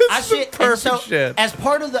 I shit. Perfect And so, shit. as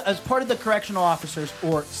part of the correctional officers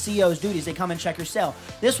or CO's duties, they come and check your cell.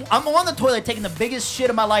 I'm on the toilet taking the biggest shit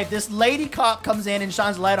of my life. This lady cop comes in and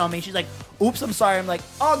shines a light on me. She's like, "Oops, I'm sorry." I'm like,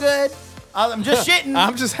 "All good. I'm just shitting."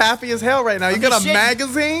 I'm just happy as hell right now. You got just a shitting.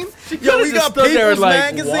 magazine? Yo, we got People's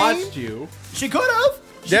Magazine? watched you. She could have.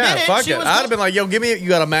 She Yeah, didn't. fuck She it. was I'd cool. have been like, yo, you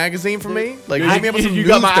got a magazine for me? Like, give me up with some You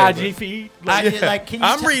got my newspaper. IG feed. I did, like, can you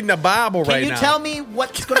I'm tell- reading the Bible right Can you now. tell me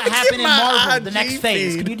what's going to Get happen in my Marvel, the IG next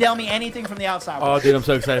phase? feed. Can you tell me anything from the outside Oh, world? dude, I'm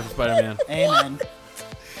so excited for Spider-Man. Amen.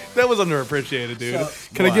 That was underappreciated, dude. So-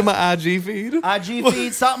 Can I What? get my IG feed? IG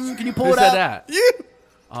feed, something. Can you pull Who it said up? that? You.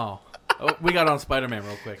 Oh, we got on Spider-Man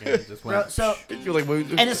real quick and it just Bro, went. so You're like,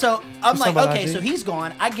 And so I'm like, somebody okay, IG? so he's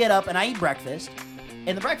gone. I get up and I eat breakfast,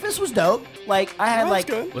 and the breakfast was dope. Like I had That's like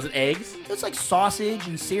good. Was it eggs? it was like sausage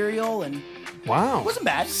and cereal, and Wow. it wasn't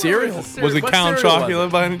bad. Cereal? What Was it what Count cereal was Chocula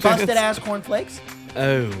it? by any chance? Busted ass cornflakes.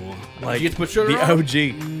 Oh. Like you get to put sugar the on?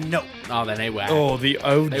 OG. No, Oh, then they whack. Oh, the They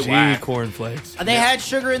OG whack. cornflakes. they had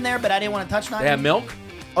sugar in there, but I didn't want to touch none. They have milk?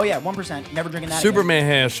 Oh yeah, 1%. Never drinking that. Superman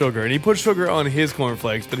has sugar, and he put sugar on his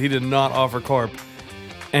cornflakes, but he did not offer Carp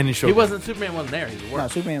any sugar. He wasn't. Superman wasn't there. He was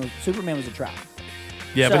at Again. No, work. Superman was a trap.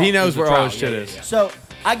 Yeah, So- but he knows He's a where all trial, his shit yeah, is. yeah. So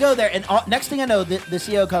I go there, and next thing I know, the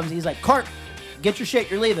CEO comes. He's like, "Cart, get your shit.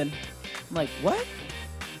 You're leaving." I'm like, "What?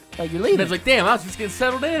 Like you're leaving?" And it's like, damn, I was just getting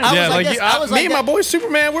settled in. I was Yeah, like like, this, you- I was me like and my that. boy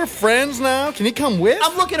Superman, we're friends now. Can he come with?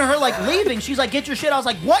 I'm looking at her like leaving. She's like, "Get your shit." I was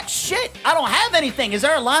like, "What shit? I don't have anything." Is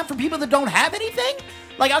there a line for people that don't have anything?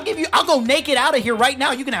 Like, I'll go naked out of here right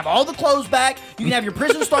now. You can have all the clothes back. You can have your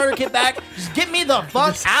prison starter kit back. Just get me the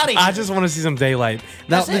fuck out of here. I just want to see some daylight.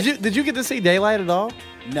 Now, That's it. did you get to see daylight at all?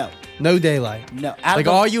 no. No daylight. No. Out of Like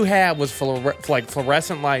the- all you had was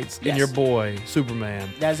fluorescent lights Yes. in your boy Superman.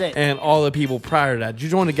 That's it. And all the people prior to that. Did you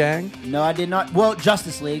join the gang? No, I did not. Well,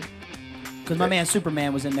 Justice League, because my man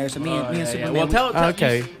Superman was in there. So me and Superman. Well, tell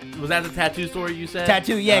Okay. Was that the tattoo story you said?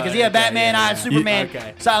 tattoo, yeah, because he had Batman, I had Superman.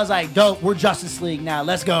 Okay. So I was like, "Dope, we're Justice League now.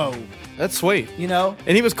 Let's go." That's sweet. You know,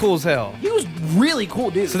 And he was cool as hell. he was really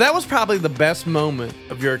cool, dude. So that was probably the best moment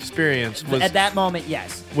of your experience was At that moment,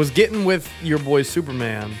 yes, getting with your boy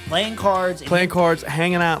Superman, playing cards. and playing cards,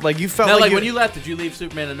 hanging out. Like you felt No, like, like when you left, did you leave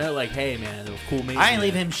Superman a note like, "Hey, man, it was cool meeting"? I ain't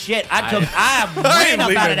leave him shit. I didn't ran up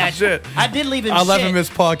leave out him of that shit. I did leave him I'll shit. let him miss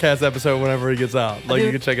podcast episode whenever he gets out. Like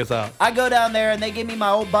you Dude. can check us out. I go down there and they give me my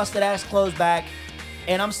old busted ass clothes back,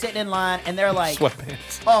 and I'm sitting in line and they're like,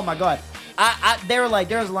 Sweatpants. "Oh my god." They were like,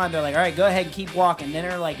 there was a line. They're like, "All right, go ahead and keep walking." Then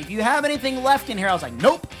they're like, "If you have anything left in here," I was like,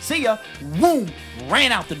 "Nope, see ya." Boom,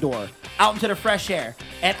 ran out the door, out into the fresh air,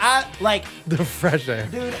 and I like, The fresh air.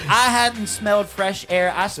 dude, I hadn't smelled fresh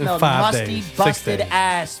air. I smelled 5 musty, days, 6 busted days.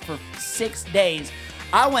 ass for 6 days.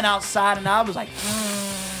 I went outside and I was like,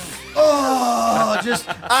 oh, just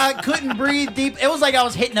I couldn't breathe deep. It was like I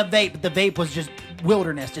was hitting a vape, but the vape was just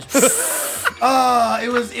wilderness. Just, it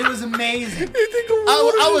was amazing.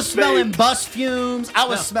 I was smelling bus fumes. I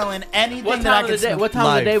was smelling anything What that I time of could the day? smell. What time of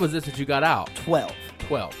Life. the day was this that you got out? 12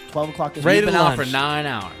 12. o'clock this Right You've week. been out lunch. for 9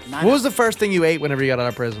 hours. Nine What was the first thing you ate whenever you got out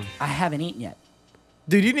of prison? I haven't eaten yet.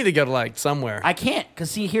 Dude, you need to go to like somewhere. I can't,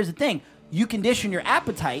 because see, here's the thing. You condition your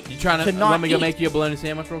appetite You trying to not let me go eat. make you a bologna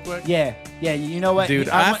sandwich real quick? Yeah, you know what? Dude,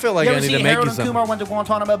 I feel like you I ever need see to make Harold you and something. Kumar went to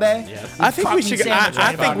Guantanamo Bay? Yes. I think we Fucking should. sandwich I right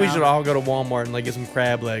think about we now. should all go to Walmart and like get some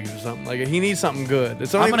crab legs or something. Like he needs something good.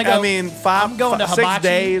 It's I'm only. gonna go- I mean, I'm going to 6 Hibachi.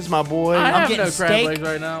 days, my boy. I have getting no crab steak. legs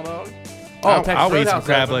right now, dog. I'll Texas eat some Roadhouse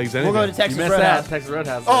crab open. legs. We'll Anything. go to You Texas missed Roadhouse. that. Texas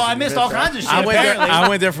Roadhouse. Oh, I You missed all that. kinds of shit. I went there. apparently. I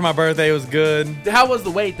went there for my birthday. It was good, How was the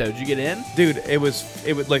wait though? Did you get in? dude. It was.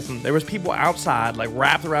 Listen, there was people outside like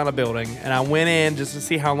wrapped around a building, and I went in just to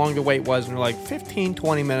see how long the wait was, and they're like 15,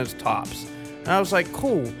 20 minutes tops. And I was like,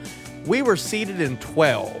 cool. We were seated in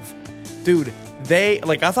 12, dude. They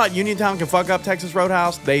like I thought Uniontown could fuck up Texas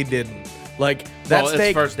Roadhouse. They didn't. Like that Well, steak.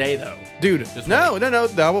 it's first day though. Dude, Just no.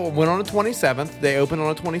 That went on the 27th. They opened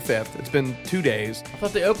on the 25th. It's been 2 days. I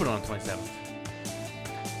thought they opened on the 27th.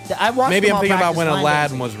 I watched Maybe them I'm all thinking about practice when line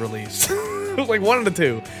Aladdin dancing. was released. It was like one of the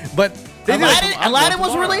two. But they did Aladdin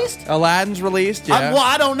was released? Aladdin's released, yeah. Well,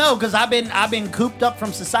 I don't know, because I've been cooped up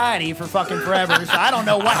from society for fucking forever, so I don't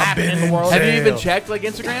know what happened been in the in world. Have you Jail. even checked like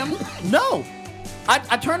Instagram? No.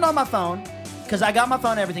 I turned on my phone, because I got my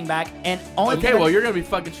phone and everything back, and only Okay, thing well you're gonna be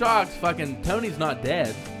fucking shocked. Fucking Tony's not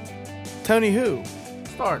dead. Tony who?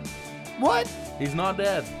 Start. what? He's not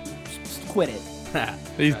dead. Just quit it.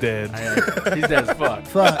 He's dead. He's dead as fuck.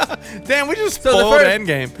 Fuck. Damn, we just So the spoiled first-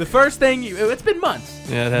 Endgame. The first thing it's been months.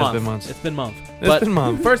 Yeah, it has been months. It's been months. It's been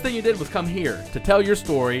months. The first thing you did was come here to tell your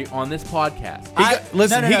story on this podcast.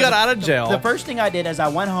 He got out of jail. The first thing I did is I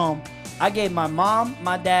went home. I gave my mom,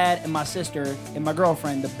 my dad, and my sister and my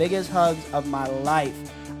girlfriend the biggest hugs of my life.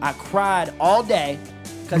 I cried all day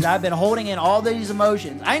because I've been holding in all these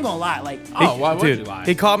emotions. I ain't gonna lie, like, why would Dude, you lie?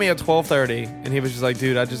 he called me at 12:30, and he was just like,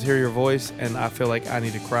 dude, I just hear your voice, and I feel like I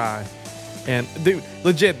need to cry. And, dude,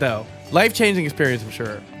 legit, though, life-changing experience, I'm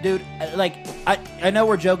sure. dude, like, I know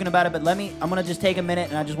we're joking about it, but I'm gonna just take a minute,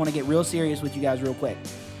 and I just want to get real serious with you guys real quick.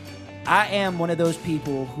 I am one of those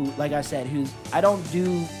people who, like I said, I don't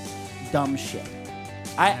do dumb shit.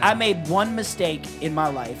 I made one mistake in my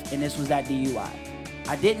life, and this was that DUI.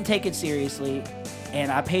 I didn't take it seriously,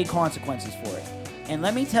 and I paid consequences for it. And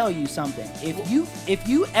let me tell you something. If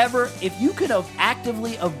you could have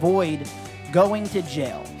actively avoid going to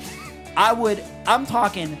jail, I'm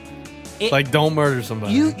talking. Like, don't murder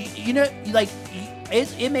somebody. You know, like,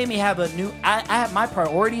 it made me have a new. I have my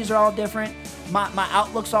priorities are all different. My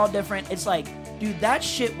outlook's all different. It's like, dude, that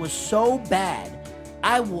shit was so bad.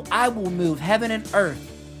 I will move heaven and earth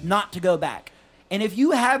not to go back. And if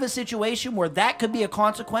you have a situation where that could be a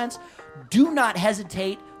consequence, do not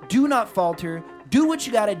hesitate. Do not falter. Do what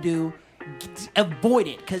you got to do. Avoid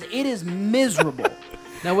it, because it is miserable.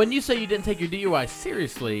 Now, when you say you didn't take your DUI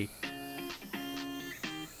seriously,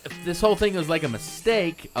 if this whole thing was like a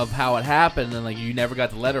mistake of how it happened and like you never got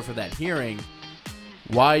the letter for that hearing,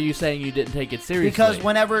 why are you saying you didn't take it seriously? Because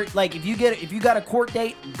whenever, like, if you got a court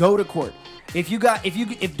date, go to court.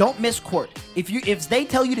 If don't miss court. If they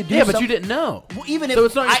tell you to do something, but you didn't know. Well, even if so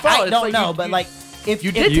it's not your fault. I It's don't like know, but like if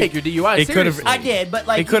you did take your DUI seriously. I did, but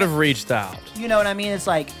like He could have reached out. You know what I mean? It's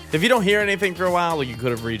like, If you don't hear anything for a while, like, you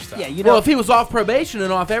could have reached out. yeah, you know. Well, if he was off probation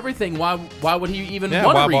and off everything, why would he even Yeah,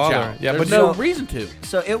 want why to reach bother? out? Yeah, There's but no so- reason to.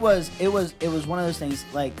 So it was one of those things.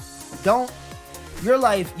 Like, your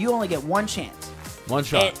life, you only get one chance. One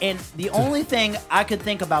shot. And the only thing I could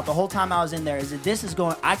think about the whole time I was in there is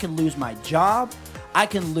that I could lose my job, I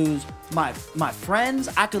can lose my friends,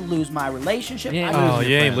 I could lose my relationship. Yeah. I could Oh, lose-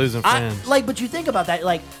 you ain't losing friends. but you think about that.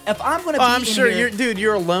 Like, if I'm gonna, I'm be in sure here,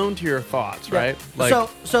 you're alone to your thoughts, right? Like,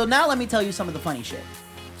 so now let me tell you some of the funny shit.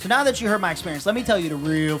 So now that you heard my experience, let me tell you the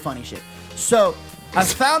real funny shit. So I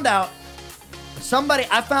found out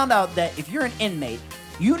that if you're an inmate,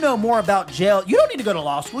 you know more about jail. You don't need to go to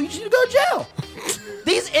law school. You just need to go to jail.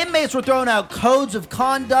 These inmates were throwing out codes of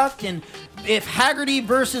conduct, and if Haggerty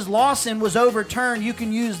versus Lawson was overturned, you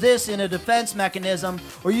can use this in a defense mechanism,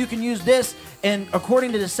 or you can use this, and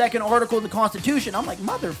according to the second article of the Constitution. I'm like,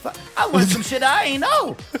 motherfucker, I learned some shit I ain't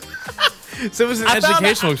know. so it was an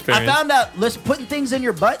educational experience. I found out, listen, putting things in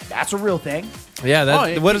your butt, that's a real thing.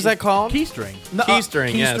 Yeah, what is that called? Keystring. No,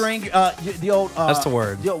 Keystring, yes. Keystring, the old... That's the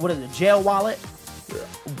word. What is it, jail wallet?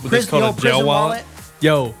 It's called the a old jail prison wallet.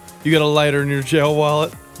 Yo, you got a lighter in your jail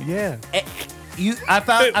wallet? Yeah. I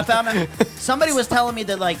found out, somebody was telling me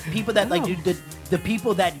that, like, people that, like, do the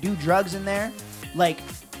people that do drugs in there, like...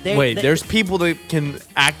 There's people that can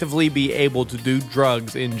actively be able to do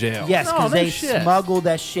drugs in jail. Yes, No, because no they shit. smuggle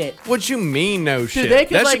that shit. What you mean, no shit? Dude, they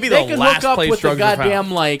could, that like, should be they the could last look up place with the drugs are goddamn,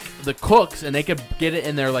 found. like, the cooks, and they could get it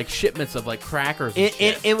in their, like, shipments of, like, crackers and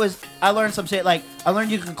shit. It was... I learned some shit, like, I learned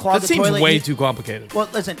you can clog That the seems toilet. way too complicated. Well,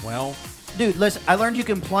 listen, Well, dude, listen, I learned you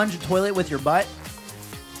can plunge a toilet with your butt.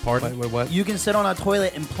 pardon? Wait, what? You can sit on a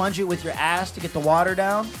toilet and plunge it with your ass to get the water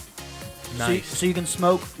down. Nice. So you can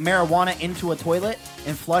smoke marijuana into a toilet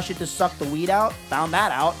and flush it to suck the weed out. Found that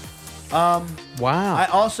out. Wow. I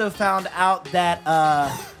also found out that...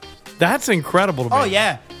 That's incredible to me. Oh,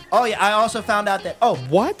 yeah. I also found out that... Oh,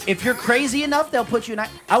 What? if you're crazy enough, they'll put you in...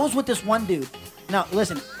 I was with this one dude. Now,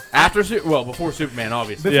 listen. Before Superman,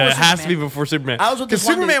 obviously. Yeah, it before has to be Superman. before Superman. I was with Because this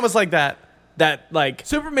one Superman dude. was like that, like,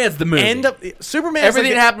 Superman's the movie. end of... Superman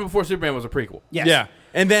Everything that happened before Superman was a prequel. Yes. Yeah.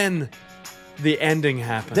 And then the ending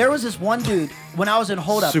happened. There was this one dude when I was in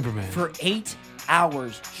Hold Up Superman. for 8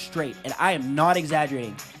 hours straight, and I am not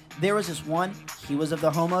exaggerating. There was this one, he was of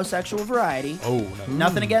the homosexual variety. Oh, no.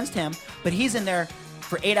 Nothing against him, but he's in there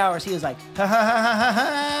for 8 hours. He was like, ha ha ha ha ha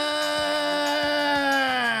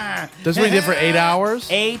ha. That's what he did for 8 hours?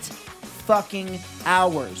 8 fucking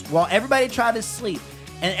hours while everybody tried to sleep,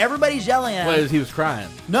 and everybody's yelling at him. He was crying.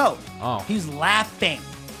 No, Oh. he's laughing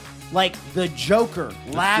like the Joker,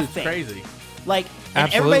 laughing. It's crazy. Like, and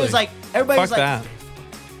Absolutely. everybody's Fuck like, that.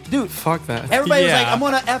 dude. Fuck that. Everybody was Yeah.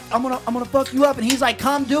 like, I'm gonna fuck you up, and he's like,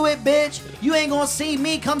 come do it, bitch. You ain't gonna see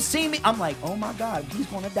me. Come see me. I'm like, oh my god, he's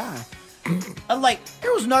gonna die. I'm like,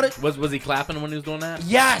 there was not a Was he clapping when he was doing that?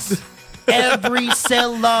 yes. Every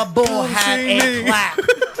syllable had a clap.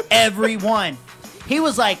 Every one. He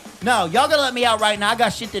was like, no, y'all gotta let me out right now. I got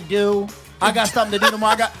shit to do. I got something to do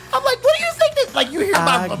tomorrow. I'm like, what do you think this? Like, you hear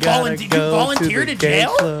about volunteer to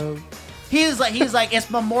jail? He's like, it's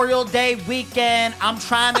Memorial Day weekend. I'm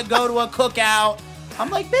trying to go to a cookout. I'm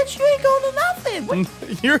like, bitch, you ain't going to nothing.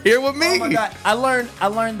 What? You're here with me. Oh my god! I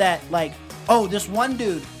learned that, like, Oh, this one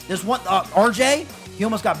dude, RJ, he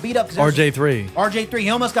almost got beat up. RJ3. He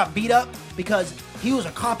almost got beat up because he was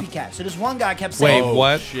a copycat. So this one guy kept saying, Wait,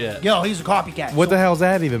 what? Shit. Yo, he's a copycat. What the hell does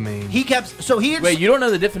that even mean? He kept, so he... Wait, you don't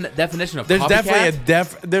know the definition of There's copycat?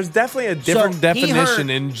 definitely a different definition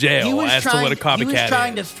in jail as to what a copycat is. He was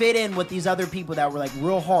trying to fit in with these other people that were like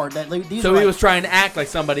real hard. So he was trying to act like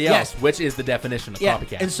somebody else, which is the definition of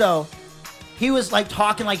copycat. And so he was like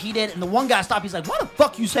talking like he did, and the one guy stopped. He's like, "Why the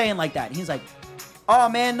fuck you saying like that?" And he's like, "Oh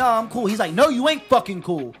man, no, I'm cool." He's like, "No, you ain't fucking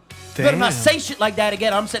cool. You better not say shit like that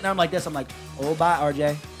again." I'm sitting there, I'm like this. I'm like, "Oh, bye,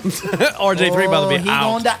 RJ." RJ3 about to be he out.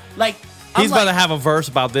 Gonna die. Like he's about to have a verse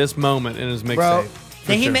about this moment in his mixtape.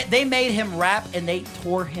 They made him rap and they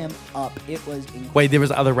tore him up. It was incredible. Wait, there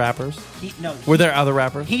was other rappers? Were there other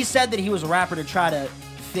rappers? He said that he was a rapper to try to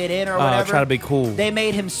fit in or whatever. Try to be cool. They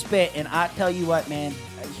made him spit, and I tell you what, man,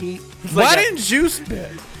 Why didn't you spit?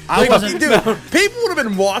 I wasn't. Dude, people would have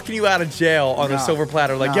been walking you out of jail on a silver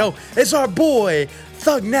platter, like, "Yo, it's our boy,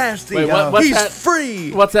 Thug Nasty. Wait, what's he's that,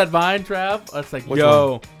 free." What's that Vine, Trav? It's like,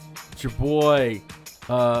 yo, it's your boy,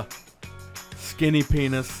 Skinny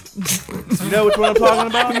Penis. You know which one I'm talking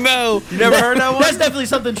about? No, you never heard that one? That's definitely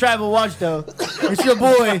something Trav will watch, though. It's your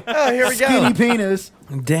boy. Oh, here we go. Skinny Penis.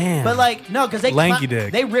 Damn. But like, no, because Lanky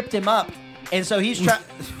Dick. They ripped him up, and so he's trying.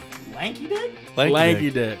 Lanky Dick. Lanky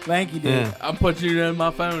Dick. Lanky Dick. Yeah. I'm putting you in my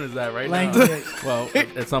phone. Is that right Lanky now? Dick. Well,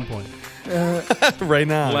 at some point. Right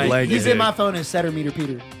now, Lanky He's Dick. in my phone as Setter Meter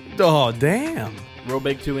Peter. Oh, damn. Real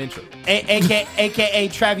big 2-incher. AKA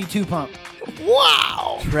Travie 2 Pump.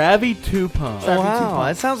 Wow. Travie 2 Pump. Travie 2 Wow. Pump.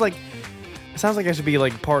 That sounds like I should be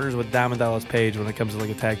like partners with Diamond Dallas Page when it comes to like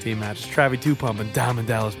a tag team match. It's Travie 2 Pump and Diamond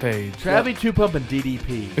Dallas Page. Travie 2 Pump and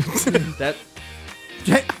DDP. that.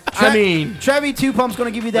 Travie 2 Pump's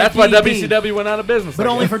going to give you that. That's why DDP, WCW went out of business. but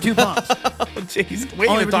only for 2 pumps. Oh, jeez. We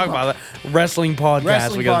Only even for talk two about that. Wrestling podcast.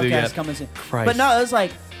 Wrestling We got to do podcast that. coming soon. Christ. But no, it was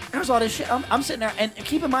like there's all this shit. I'm sitting there, and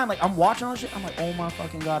keep in mind, like I'm watching all this shit. I'm like, oh my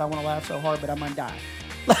fucking god, I want to laugh so hard, but I might die.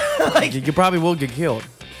 Like, You probably will get killed.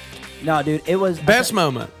 no, dude, it was Best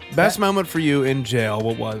moment. Best moment for you in jail.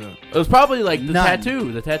 What was it? It was probably like the None.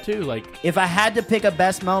 tattoo. The tattoo, like If I had to pick a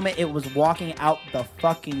best moment, it was walking out the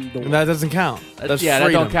fucking door, That doesn't count. That's yeah,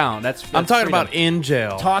 freedom. that don't count. That's I'm talking freedom. about in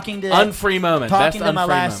jail. talking to unfree moment. talking Best to my unfree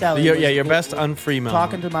last moment. celly. Your best unfree moment.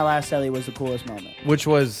 Talking to my last celly was the coolest moment. Which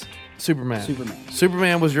was Superman. Superman.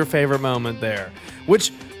 Superman was your favorite moment there.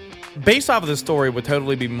 Which, based off of the story, would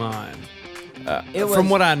totally be mine. It was, From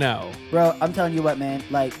what I know. bro, I'm telling you what, man.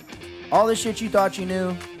 Like all the shit you thought you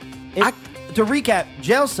knew. To recap,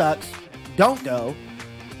 jail sucks. Don't go.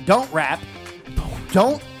 Don't rap.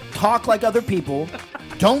 Don't talk like other people.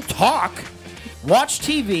 Don't talk. Watch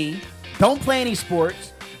TV. Don't play any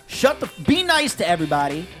sports. Be nice to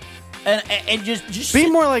everybody. And just Be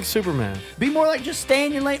sit- more like Superman. be more like just stay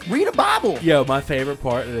in your lane. Read a Bible. Yo, my favorite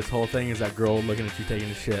part of this whole thing is that girl looking at you taking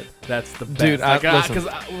a shit. That's the best. Dude, like, listen.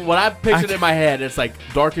 because what I pictured in my head, it's like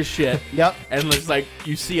dark as shit. Yep. And it's like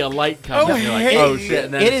you see a light come, and you're like, hey. oh shit,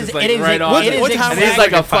 and then It it's is- just like it is- right on. it is What time and is it's it?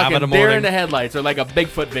 like a 5 in the fucking deer morning? in the headlights, or like a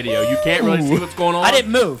Bigfoot video. You can't really see what's going on. I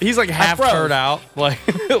didn't move. He's like I half froze. turd out. Like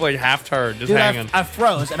half turd, just Dude, hanging. I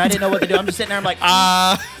froze and I didn't know what to do. I'm just sitting there. I'm like,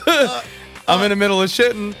 I'm in the middle of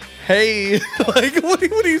shitting. Hey, like what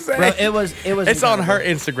are you saying? bro, it was. It's on her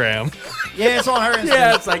incredible. Instagram. Yeah, it's on her. Instagram.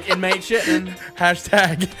 Yeah, it's like inmate shitting.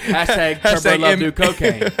 Hashtag Turbo love do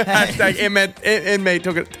cocaine. Hashtag inmate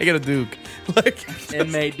taking a duke. Like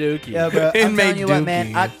Inmate dookie. Yeah, bro. I'm Inmate telling you what,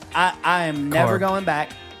 man. dookie. I am never Carb. going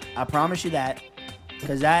back. I promise you that.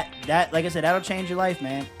 Because that, like I said, that'll change your life,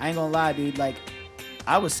 man. I ain't gonna lie, dude. Like,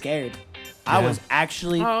 I was scared. I Yeah. was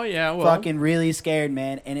actually Oh yeah, well, fucking really scared,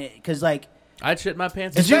 man. And because like I'd shit my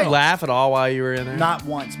pants. Did you right. laugh at all while you were in there? not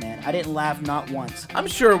once, man. I didn't laugh not once. I'm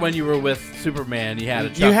sure when you were with Superman, you had a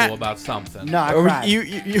You chuckle had- about something. No, I Or cried.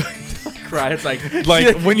 you Cry. It's like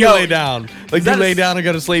like when you Yo, lay down, like that you lay a- down and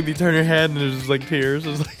go to sleep, you turn your head and there's just like tears,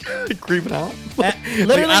 it's like creeping out. Like,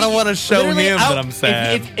 Literally, I don't want to show literally, him that I'm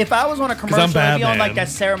sad. If I was on a commercial, it'd be Batman. on like that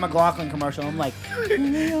Sarah McLachlan commercial. I'm like,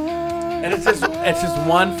 And it's just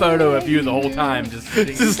one photo of you the whole time, just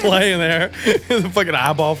sitting. just laying there, the fucking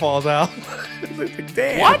eyeball falls out. It's like,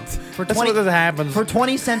 damn. What? for That's 20 what happens. for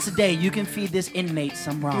 20 cents a day, you can feed this inmate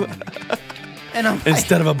some ramen. And I'm like,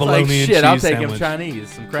 Instead of a bologna Like and cheese shit, I'll take him sandwich. Chinese,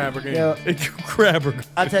 some crab or yo, Crabber.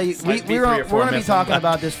 I'll tell you, Might be we're 3 or 4 gonna be missing. talking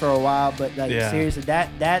about this for a while, but like Yeah. seriously,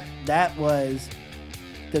 that was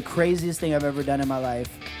the craziest thing I've ever done in my life.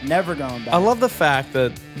 Never going back. I love the fact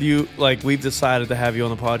that you we've decided to have you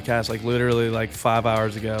on the podcast literally 5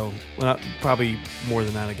 hours ago. Well, not, probably more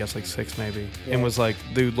than that, I guess 6 maybe. Yeah. And was like,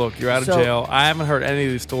 dude, look, you're out of So- jail. I haven't heard any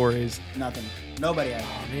of these stories. Nothing. Nobody has.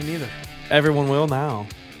 Me neither. Everyone will now.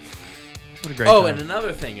 What a great Oh, time. and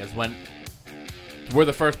another thing is when we're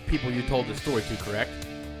the first people you told the story to, correct?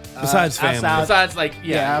 Besides family. outside. Besides, like,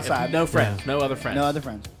 Yeah, if outside. no friends, no other friends. No other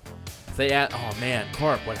friends. They ask, oh man,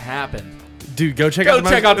 Carp, what happened? Dude, go check Go out the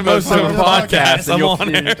check out the Most Sober Podcast, and I'm you'll on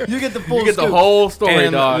see- there. You get the full You get the scoop. whole story,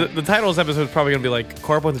 And dog. the title of this episode is probably going to be like,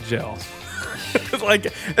 Carp went to jail. It's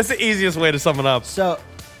like, that's the easiest way to sum it up. So,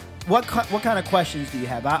 what kind of questions do you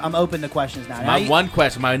have? I'm open to questions now.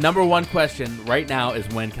 My number one question right now is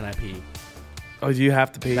when can I pee? Oh, do you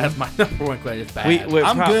have to pee? That's my number one question. It's bad. We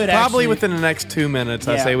I'm good, Probably actually. within the next 2 minutes,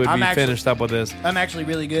 I Yeah, say we'd I'm be actually- finished up with this. I'm actually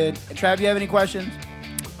really good. Trav, do you have any questions?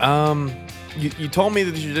 You told me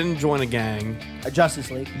that you didn't join a gang.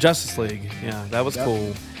 Justice League. Justice League. Yeah, that was Yep.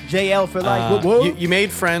 cool. JL for life. Whoa. You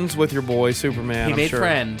made friends with your boy Superman. he I'm made sure.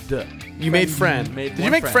 friend. You made friend. Made Did you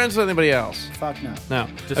one make friend. friends with anybody else? Fuck no. No.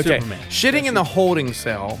 Just okay. Superman. Shitting in the holding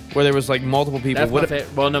cell where there was like multiple people. That's my What-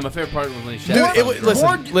 favorite. Well, no, my favorite part was when he shit. Dude, on it was, the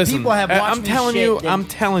girl. listen. people have watched I'm me telling shit you, than- I'm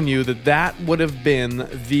telling you that would have been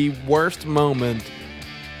the worst moment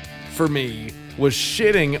for me. Was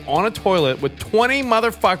shitting on a toilet with 20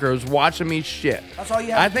 motherfuckers watching me shit. That's all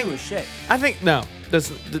you have to do is shit. I think no.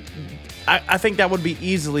 I think that would be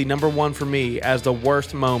easily number one for me as the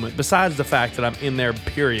worst moment. Besides the fact that I'm in there,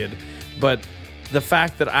 period. But the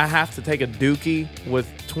fact that I have to take a dookie with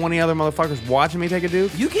 20 other motherfuckers watching me take a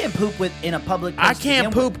duke. You can't poop in a public place. I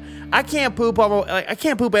can't poop. I can't poop. I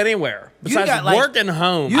can't poop anywhere besides got, like- work and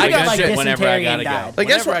home. You I got got like shit whenever I dysentery gotta and go. died. Like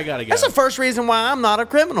that's Whenever what, I gotta go. That's the first reason why I'm not a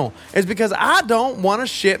criminal. Is because I don't want to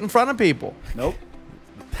shit in front of people. Nope.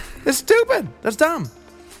 It's stupid. That's dumb.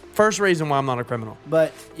 First reason why I'm not a criminal.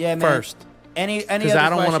 But yeah, man. First. Any Because other I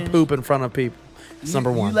don't want to questions? poop in front of people. It's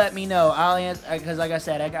number one. You let me know. I'll answer because, like I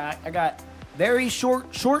said, I got very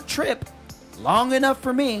short trip, long enough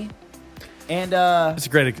for me, and It's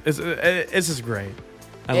great. It's just great.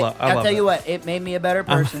 I love I'll tell it. you what, it made me a better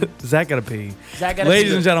person. Zach gotta pee. Zach gotta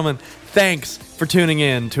Ladies pee. and gentlemen, thanks for tuning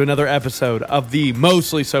in to another episode of the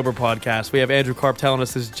Mostly Sober Podcast. We have Andrew Karp telling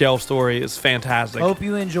us his jail story. It's fantastic. Hope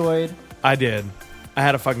you enjoyed. I did. I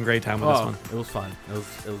had a fucking great time with this Oh, one. it was fun. It was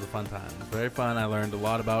a fun time. It was very fun. I learned a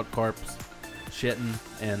lot about Carps, shitting,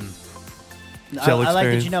 and I Jail like that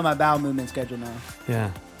experience. you know my bowel movement schedule now.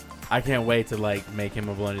 Yeah. I can't wait to like make him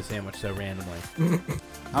a bologna sandwich so randomly.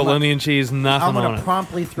 Bologna and cheese, nothing I'm on gonna it.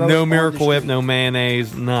 promptly throw it No on Miracle the Whip, street. no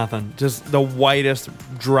mayonnaise, nothing. Just the whitest,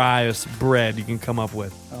 driest bread you can come up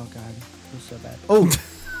with. Oh god, it was so bad.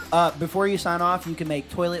 Oh, before you sign off, you can make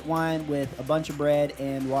toilet wine with a bunch of bread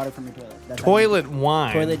and water from your toilet. That's how you Toilet do it.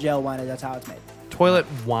 wine. Toilet gel wine. That's how it's made. Toilet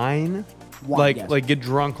wine? Wine, yes. Like get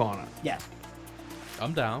drunk on it. Yes.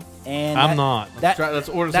 I'm down. And I'm not. Let's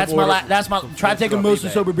order. That's some my. order, That's my. some Try to take a off mostly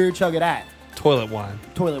eBay. sober beer chug of that. Toilet wine.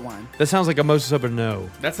 Toilet wine. That sounds like a most sober no.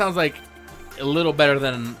 That sounds like a little better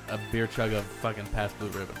than a beer chug of fucking past Blue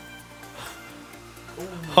Ribbon.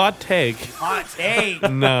 Hot take. Hot take.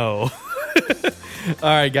 No. All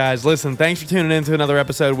right, guys. Listen, thanks for tuning in to another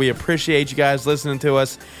episode. We appreciate you guys listening to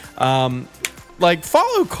us.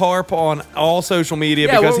 Follow Carp on all social media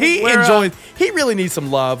Yeah, because we're, he really needs some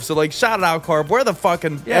love. So, shout it out, Carp. Where the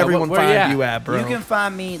fucking Yeah, everyone where find you at? you at, bro? You can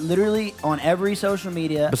find me literally on every social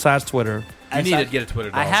media. Besides Twitter. You need to get a Twitter.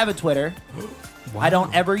 Dog. I have a Twitter. I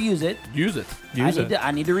don't ever use it. Use it.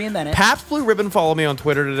 I need to reinvent it. Pabst Blue Ribbon followed me on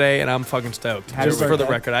Twitter today, and I'm fucking stoked. Happy Just for the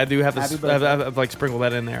birthday. record, I do have Happy this. birthday. I've sprinkled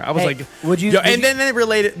that in there. I was Hey, would you- would and you- then they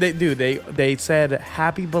related. They said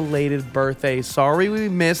happy belated birthday. Sorry we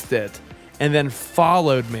missed it, and then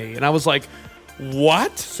followed me, and I was like,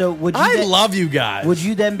 what? So would you? I then- love you guys. Would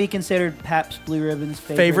you then be considered Pabst Blue Ribbon's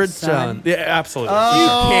favorite son? Yeah, absolutely. You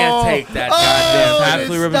can't take that goddamn. Pabst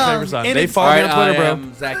Blue Ribbon's favorite son. And They it's- follow All me right, on Twitter, I bro.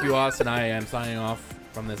 am Zach Uwas, and I am signing off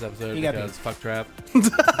from this episode You got because fuck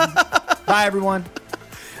Trav. Bye, everyone.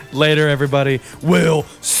 Later, everybody. We'll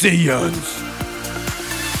see you.